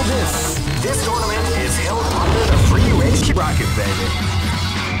ready for this? This tournament is held under the free range Rocket, baby.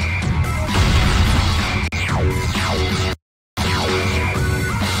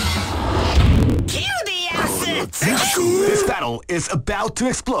 Kill the assets! This battle is about to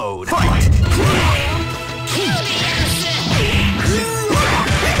explode. Fight! Kill the assets! Kill the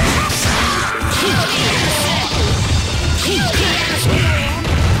assets! Kill the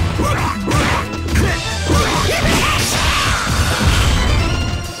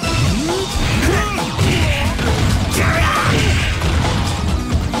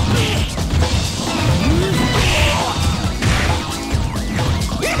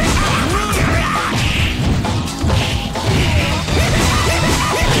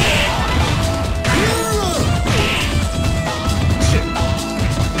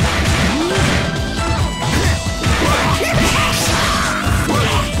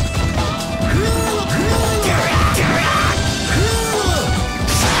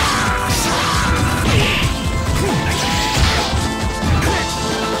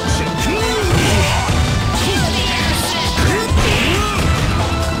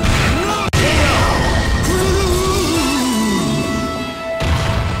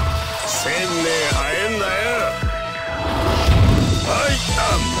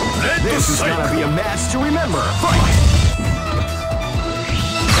This is gonna be a match to remember. Fight!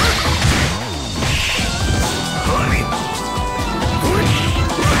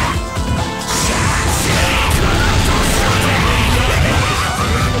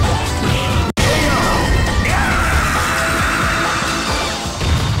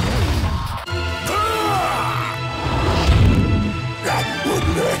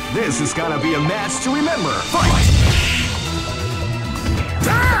 This is gonna be a match to remember. Fight!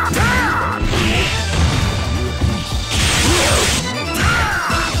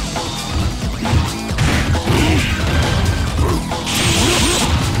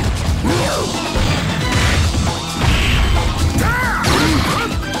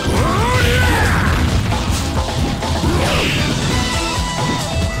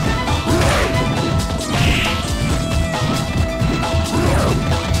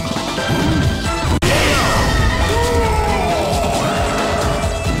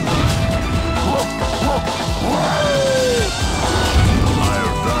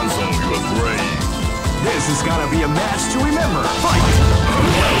 This is gonna be a match to remember. Fight!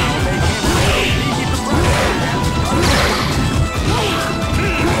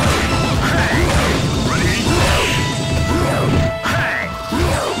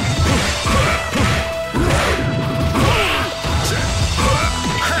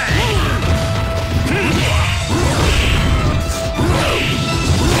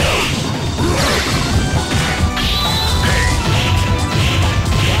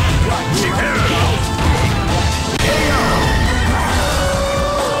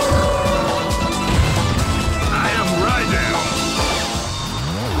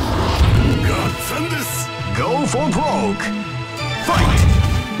 Go for broke! Fight!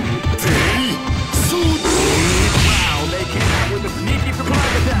 Wow, they came out with a sneaky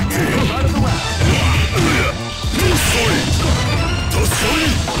surprise attack at the start of the round.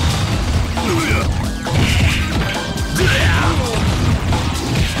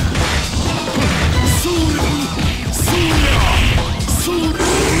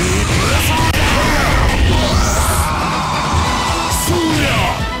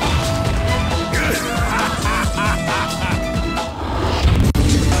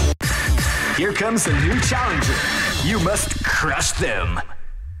 Here comes a new challenger. You must crush them.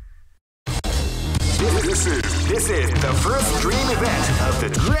 This is the first dream event of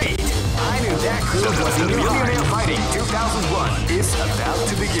the great I Knew That Groove Was in Millionaire Fighting 2001 is about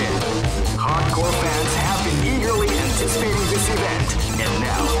to begin. Hardcore fans have been eagerly anticipating this event, and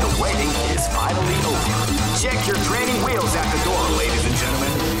now the waiting is finally over. Check your training wheels at the door, ladies and gentlemen.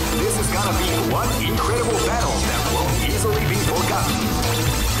 This is gonna be one incredible battle that won't easily be forgotten.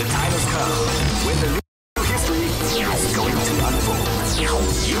 The time has come when the new history is going to unfold.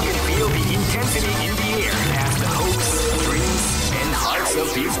 You can feel the intensity in the air as the hopes, dreams, and hearts of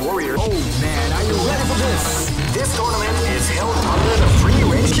these warriors. Oh man, are you ready for this? This tournament is held under the free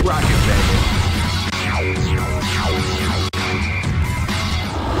range rocket, baby.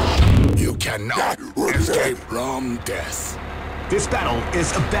 You cannot escape from death. This battle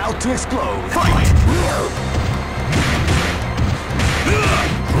is about to explode. Fight!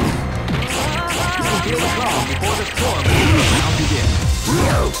 Feel the calm before the storm will now begin.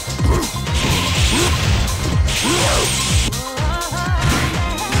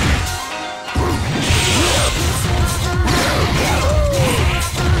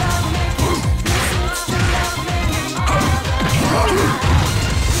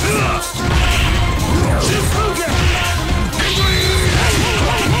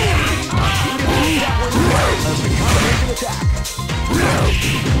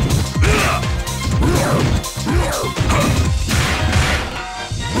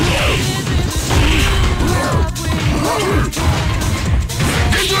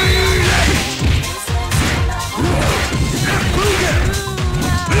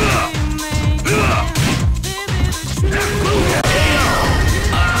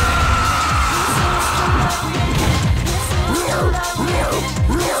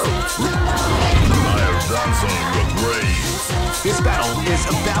 This battle is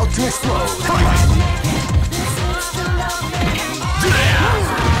about to explode. Fight!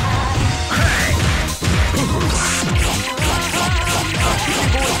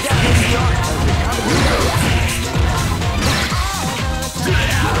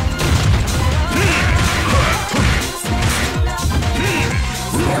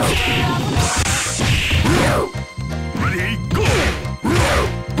 Ready, go!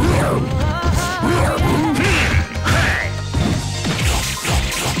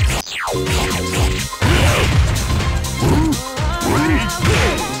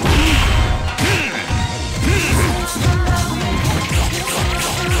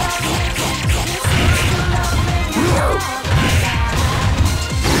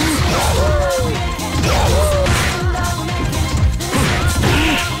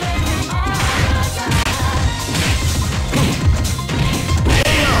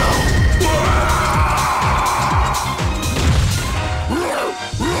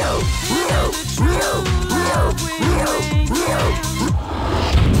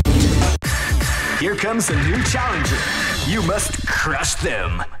 Here comes a new challenger. You must crush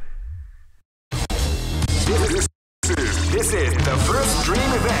them. This is the first dream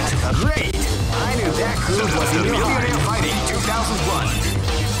event. Great! I knew that group was in Millionaire Fighting 2001.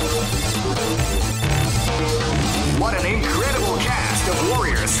 What an incredible cast of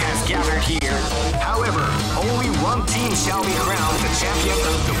warriors has gathered here. However, only one team shall be crowned the champion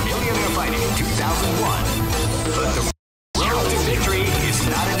of the Millionaire Fighting 2001. But the road to victory is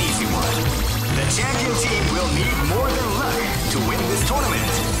not an easy one. The champion team will need more than luck to win this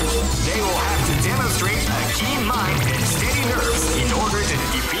tournament. They will have to demonstrate a keen mind and steady nerves in order to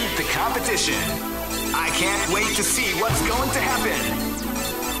defeat the competition. I can't wait to see what's going to happen.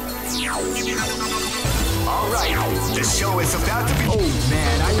 Alright, the show is about to be... Oh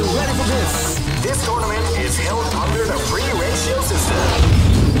man, are you ready for this? This tournament is held under the free ratio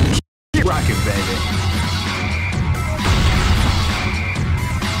system. Keep rocking, baby.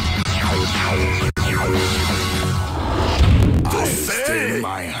 I stay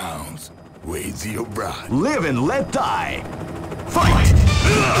my hounds. Raise your bride. Live and let die. Fight!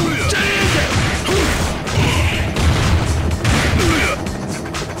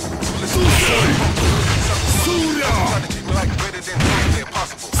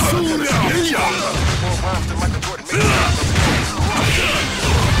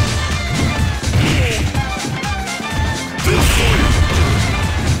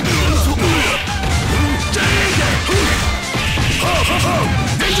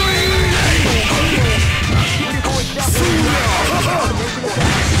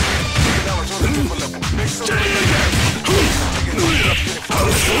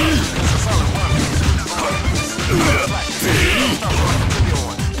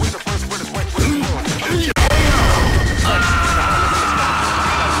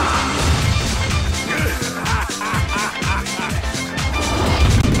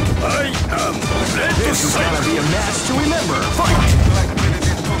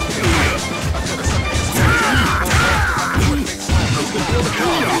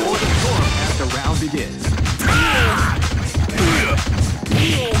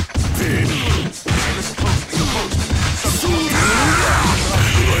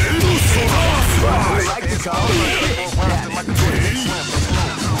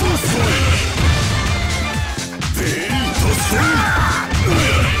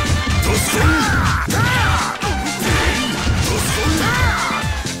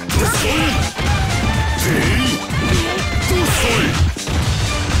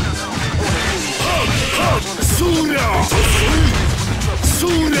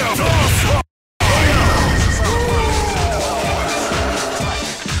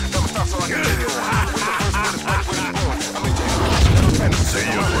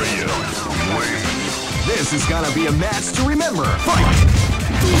 a match to remember. Fight!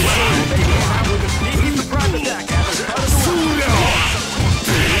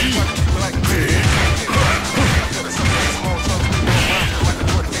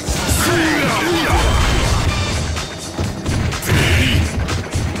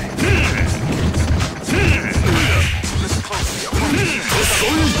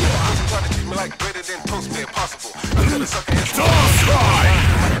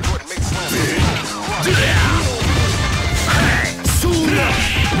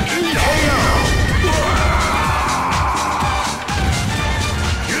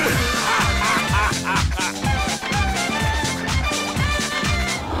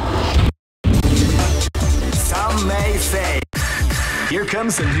 Some may say, here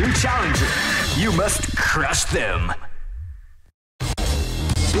comes a new challenger. You must crush them.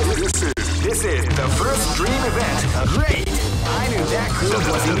 This is the first dream event of Great! I knew that group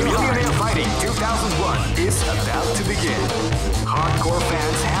was in Millionaire Fighting 2001 is about to begin. Hardcore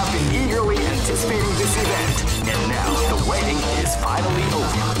fans have been eagerly anticipating this event, and now the waiting is finally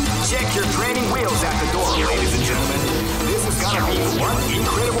over. Check your training wheels at the door, ladies and gentlemen. This is gonna be one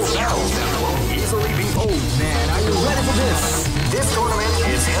incredible battle that won't easily be old. Man, are you ready for this? This tournament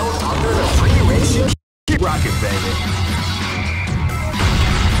is held under the free ratio. Keep rocking, baby.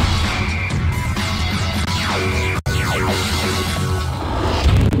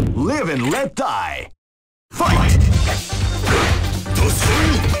 Live and let die. Fight!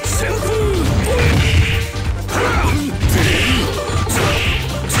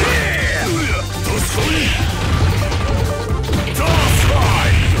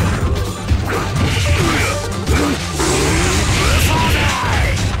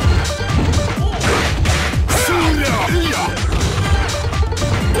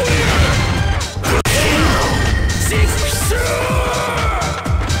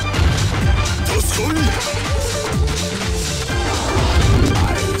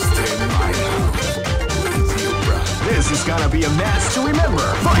 This is gonna be a match to remember.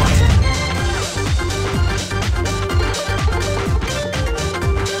 Fight!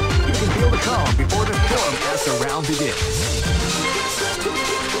 You can feel the calm before the storm as the round begins.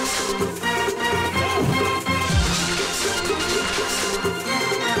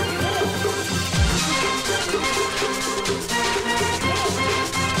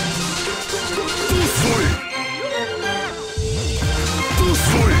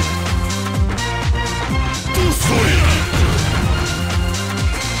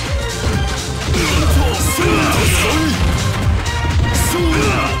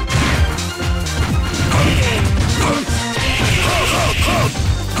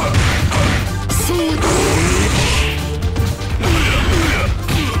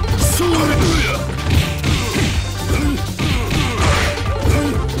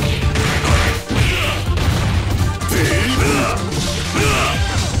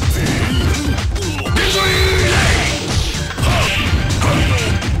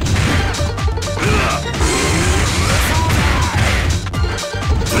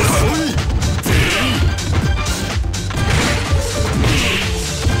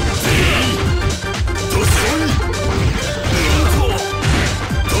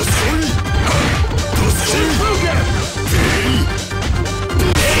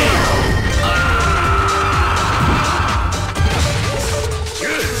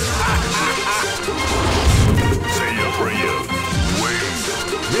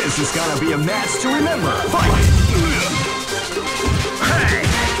 This is gonna be a match to remember. Fight! Hey!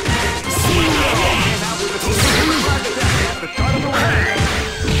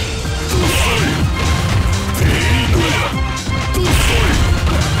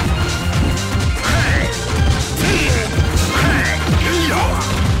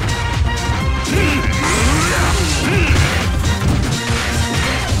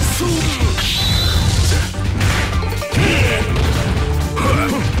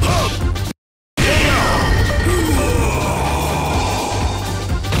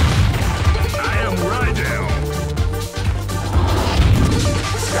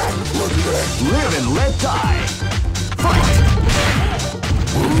 Live and let die. Fight!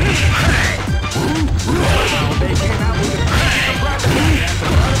 They came out with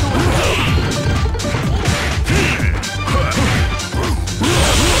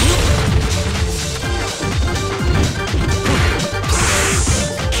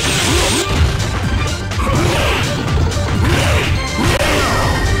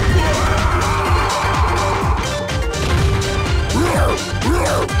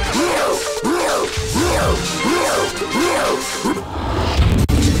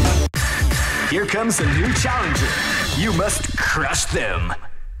Here comes a new challenger. You must crush them.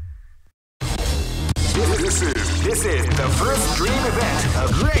 This is the first dream event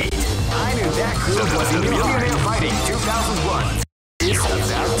of Great. I knew that group was in Millionaire Fighting 2001. It's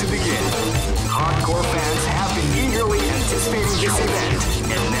about to begin. Hardcore fans have been eagerly anticipating this event,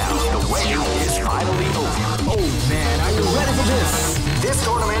 and now the wait is finally over. Oh man, are you ready for this? This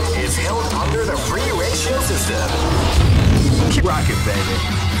tournament is held under the free ratio system. Keep rocking, baby.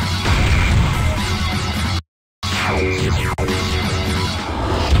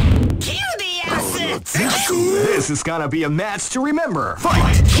 Kill the acid! This is gonna be a match to remember.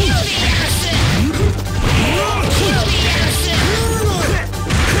 Fight! Kill the acid! Kill the acid!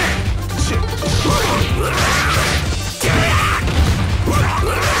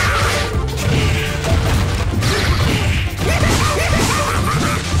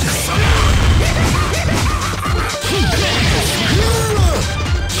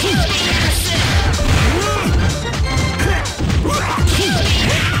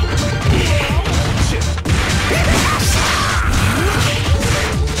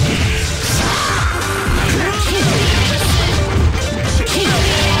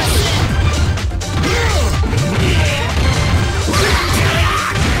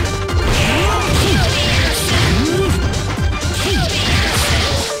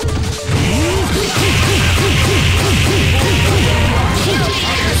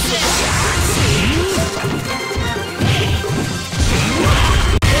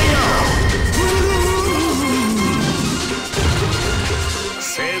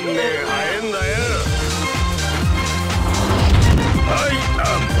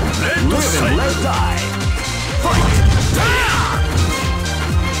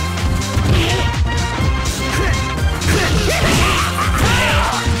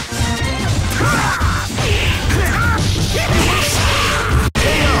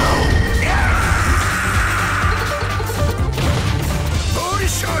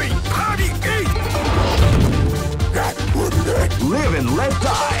 Live and let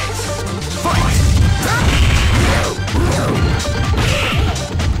die. Fight!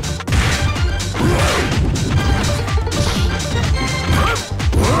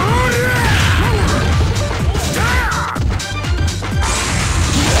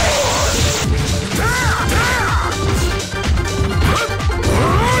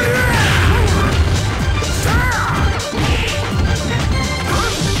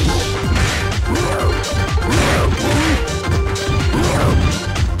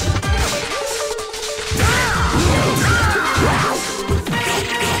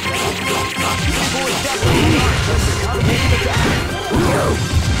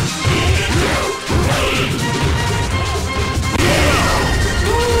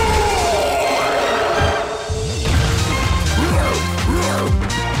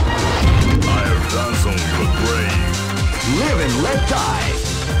 Live and let die.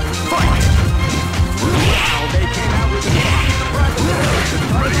 Fight! Wow, they came out with a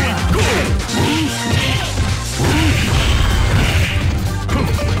ready, go! Ready, go!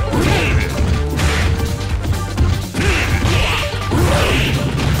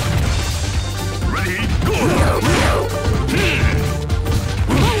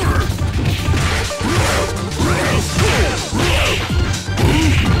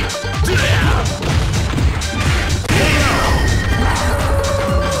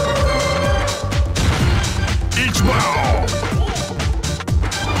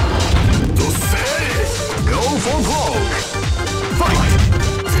 Go for broke! Fight!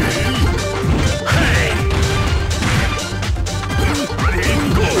 Hey! Ready,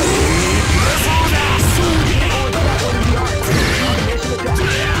 go!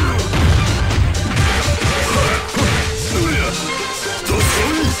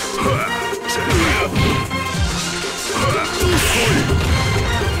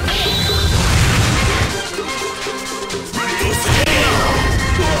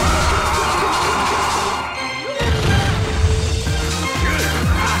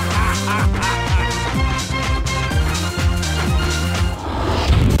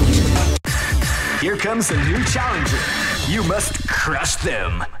 Here comes a new challenger. You must crush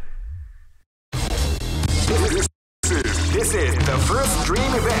them. This is the first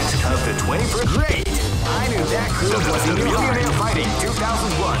dream event of the 21st. Great! I knew that group was in Millionaire Fighting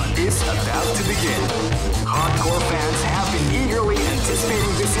 2001 is about to begin. Hardcore fans have been eagerly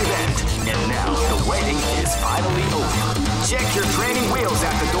anticipating this event, and now the waiting is finally over. Check your training wheels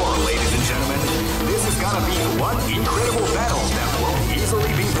at the door, ladies and gentlemen. This is gonna be one incredible battle that won't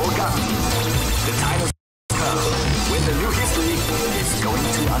easily be forgotten. The time has come when the new history is going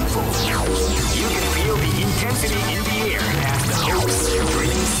to unfold. You can feel the intensity in the air as the hopes,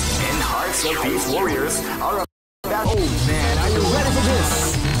 dreams, and hearts of these warriors are about. Oh man, are you ready for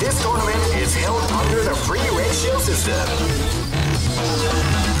this? This tournament is held under the free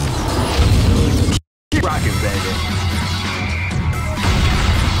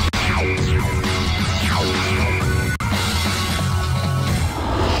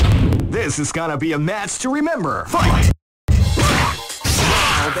This is gonna be a match to remember. Fight! Now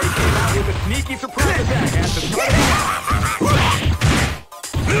they came out with a sneaky surprise attack at the start.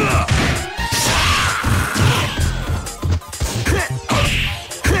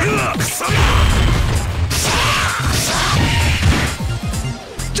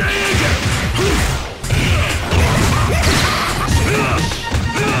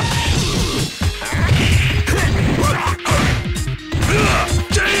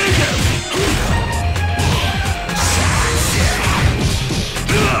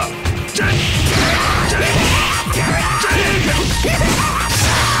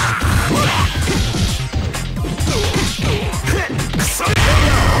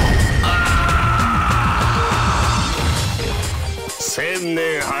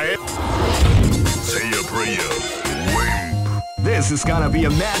 Say a prayer, wimp. This is gonna be a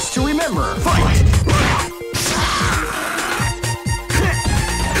match to remember. Fight!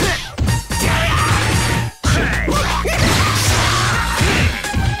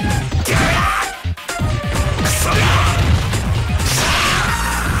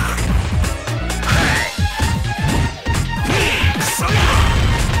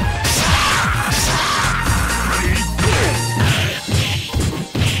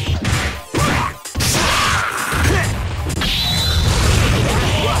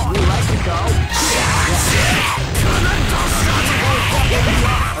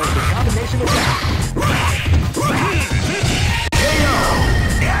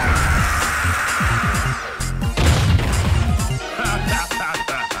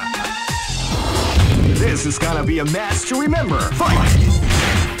 This is gonna be a match to remember. Fight!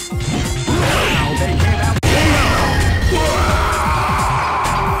 Now they came out.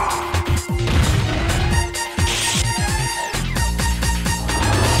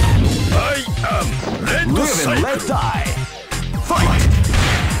 I am Live and let die. Fight!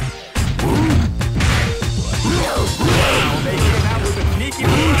 Now they came out with a sneaky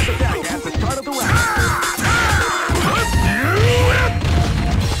surprise attack at the start of the round.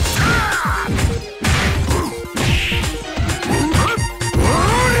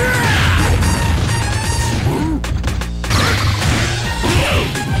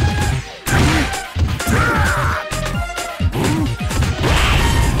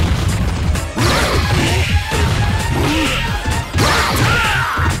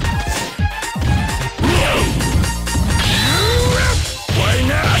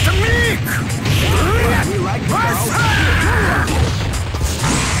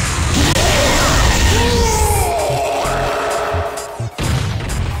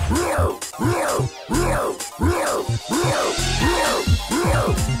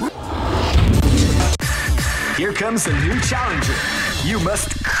 Here comes a new challenger. You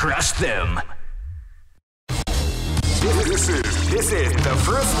must crush them. This is the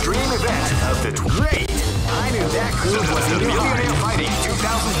first dream event of the Great! I knew that group was the Millionaire Fighting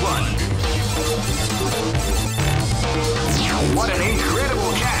 2001. What an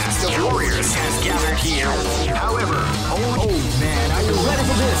incredible cast of warriors has gathered here. However, oh man, are you ready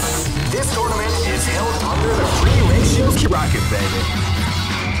for this? This tournament is held under the free ratio rocket, baby.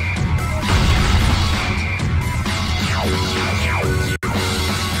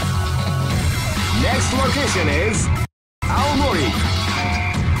 Next location is Aomori.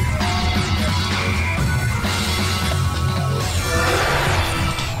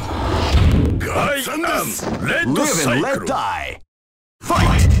 Live and let die.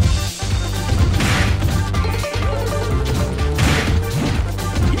 Fight!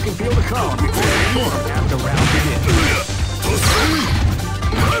 You can feel the calm before the storm as the round begins.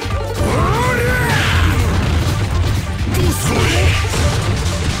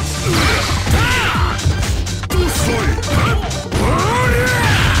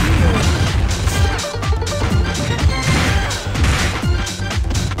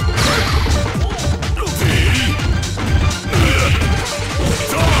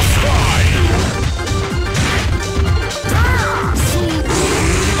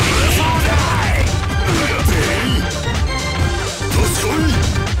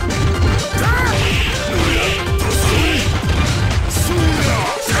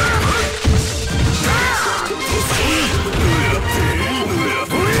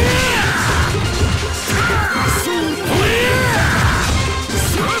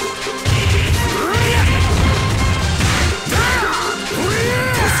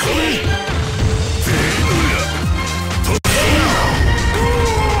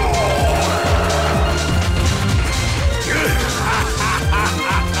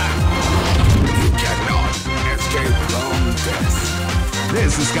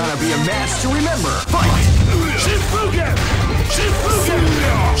 gonna be a match to remember. Fight! Shifugen! Shifugen!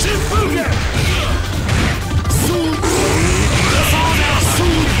 Shifugen!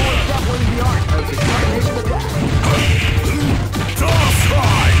 Definitely the art of the combination attack. Toss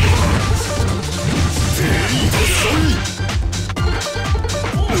fight!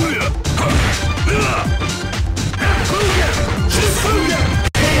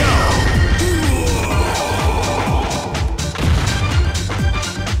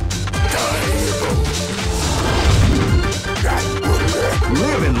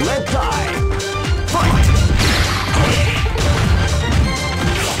 Live and let die. Fight!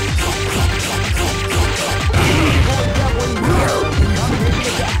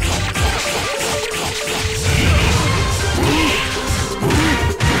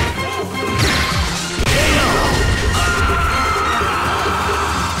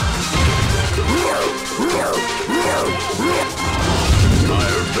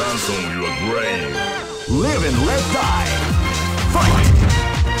 Live and let die. Fight!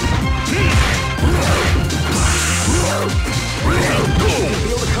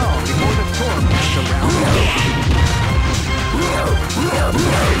 Feel the calm before the storm has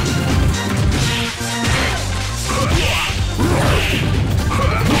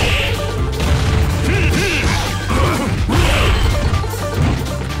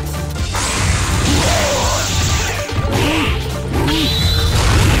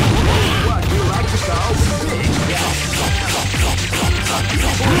what you like to call big.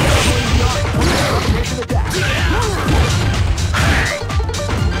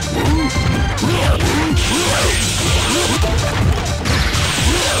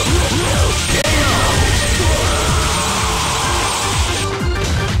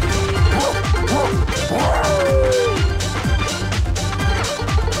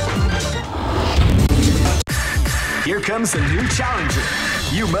 Here comes a new challenger.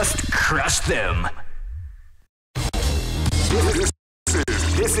 You must crush them.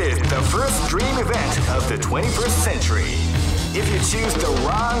 This is the first dream event of the 21st century. If you choose the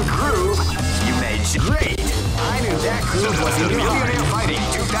wrong groove, you may great. I knew that groove was in Millionaire Fighting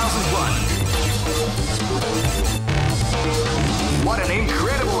 2001. What an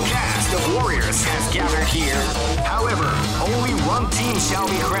incredible cast of warriors has gathered here. However, only one team shall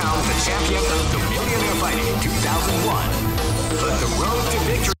be crowned the champion of the Millionaire Fighting 2001. But the road to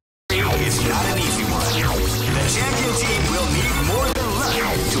victory is not an easy one. The champion team will need more than luck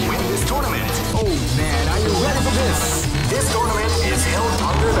to win this tournament. Oh man, are you ready for this? This tournament is held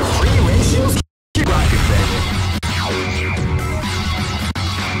under the free ratios. Keep rocking, baby.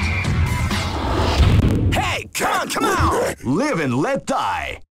 Hey, come on! Live and let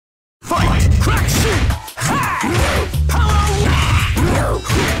die. Fight! Crack shoot! Ha! Power!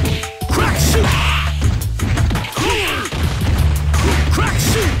 Crack shoot! Crack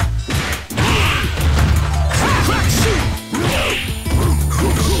shoot! Crack shoot!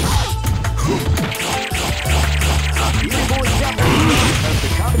 Beautiful example of the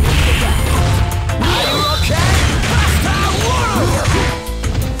combination attack. Are you okay? Hostile world!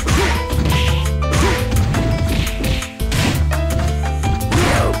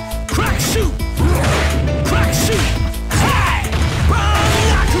 Crack shoot! Crack shoot! Hey!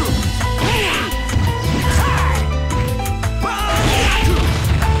 Banyaku! Hey! Banyaku!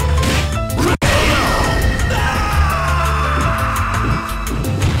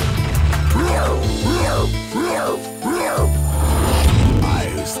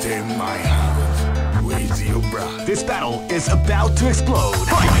 I'll stay my hand with your brother. This battle is about to explode.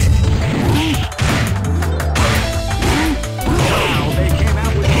 Fight! Wow, they came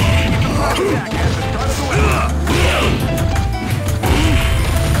out with a attack at the start of the round.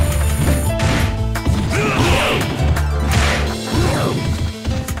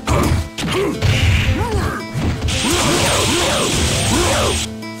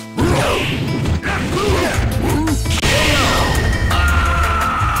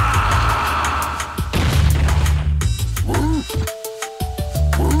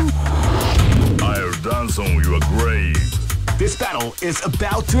 I'll dance on your grave. This battle is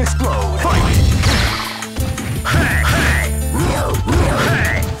about to explode. Fight! Hey! Hey!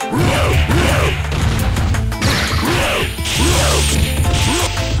 Hey!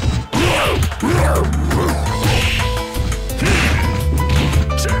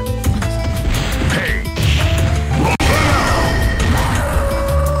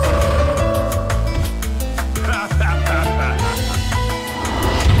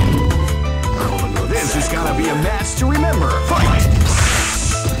 This is gonna be a match to remember. Fight!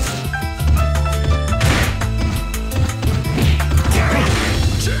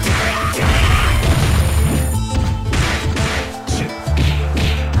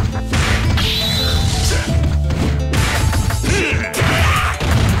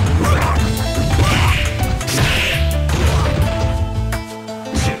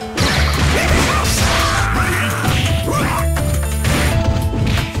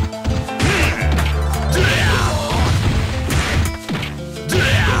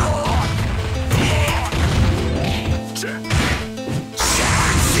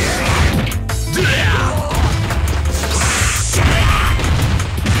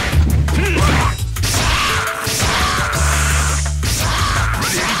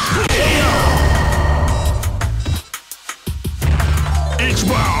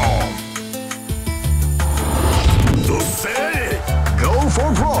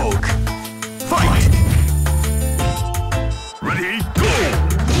 broke. Fight! Ready, go!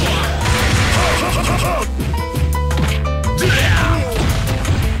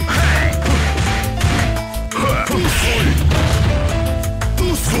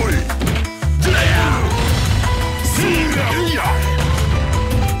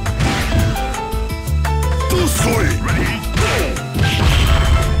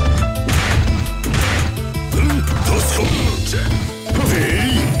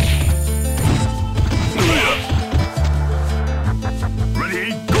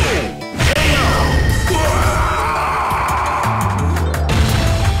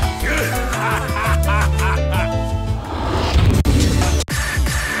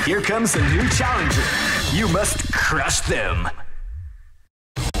 Here comes a new challenger. You must crush them.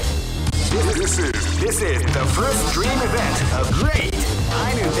 This is the first dream event of Great.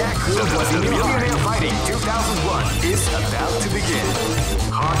 I knew that group was in Millionaire Fighting 2001 is about to begin.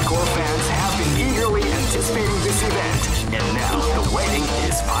 Hardcore fans have been eagerly anticipating this event, and now the waiting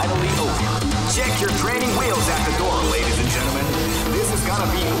is finally over. Check your training wheels at the door, ladies and gentlemen. This is gonna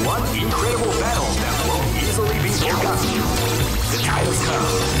be one incredible battle that won't easily be forgotten. The titles come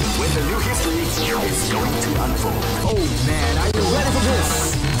when the new history is going to unfold. Oh man, are you ready for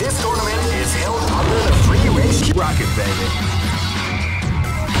this? This tournament is held under the free range rocket, baby.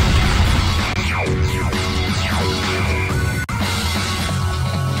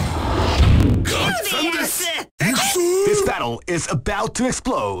 This battle is about to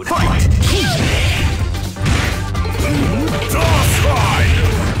explode. Fight!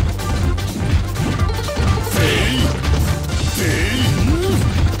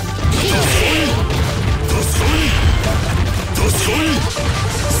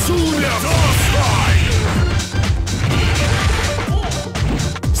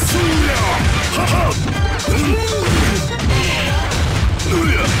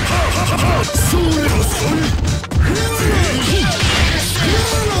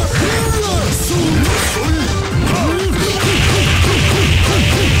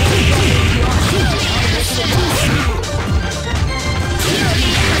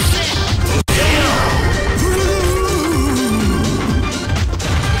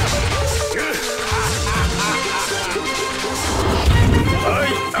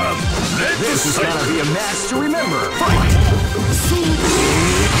 This is gonna be a match to remember. Fight!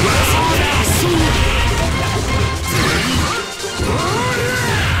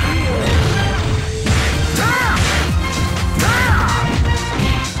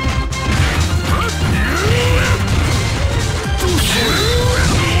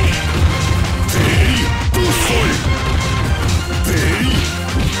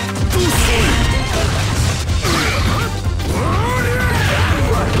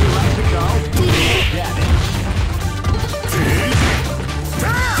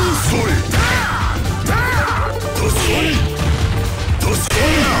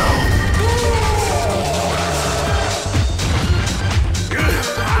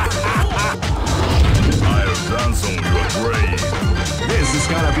 This is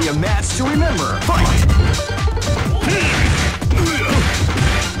gonna be a match to remember. Fight!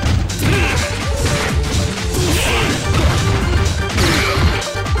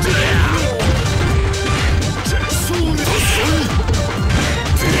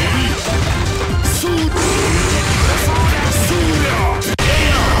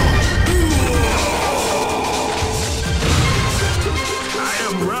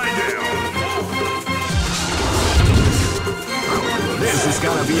 This is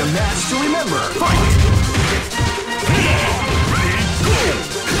gonna be a match to remember. Fight!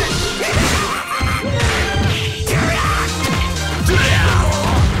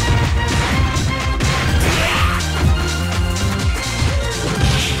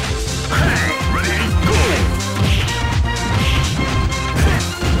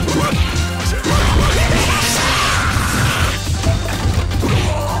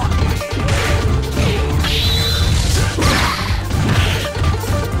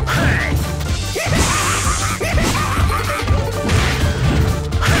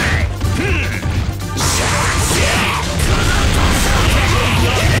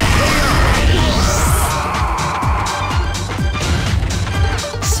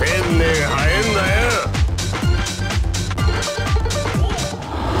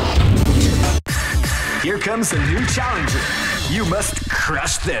 Here comes a new challenger. You must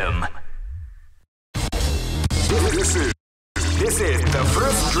crush them. This is the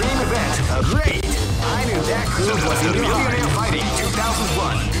first dream event of Great. I knew that group was in Millionaire Fighting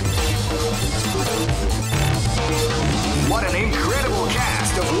 2001. What an incredible cast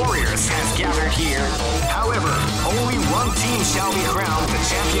cast of warriors has gathered here. However, only one team shall be crowned the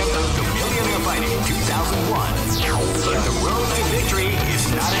champion of the Millionaire Fighting 2001. But the road to victory is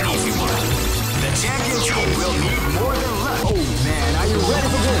not an easy one. The champion team will need more than luck. Oh man, are you ready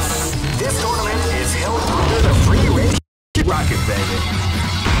for this? This tournament is held under the free range. Keep rocking, baby.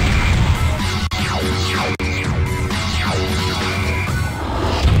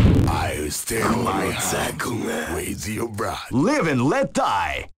 I'll stand my hand with your blood. Live and let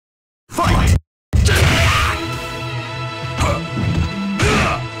die. Fight!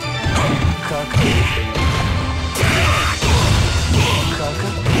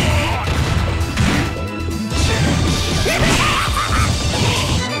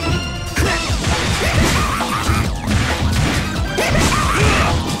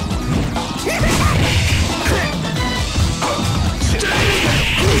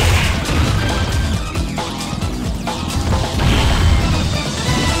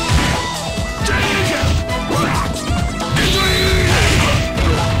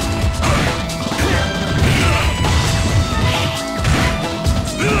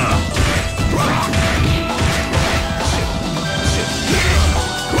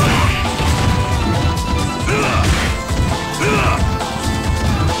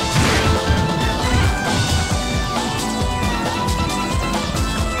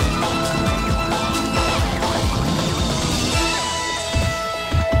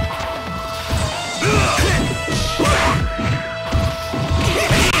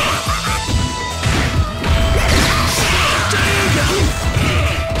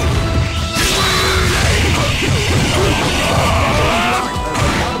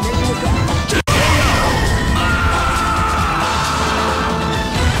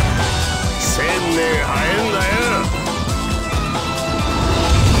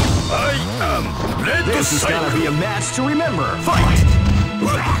 This is gonna be a match to remember.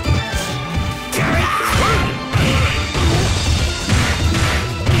 Fight!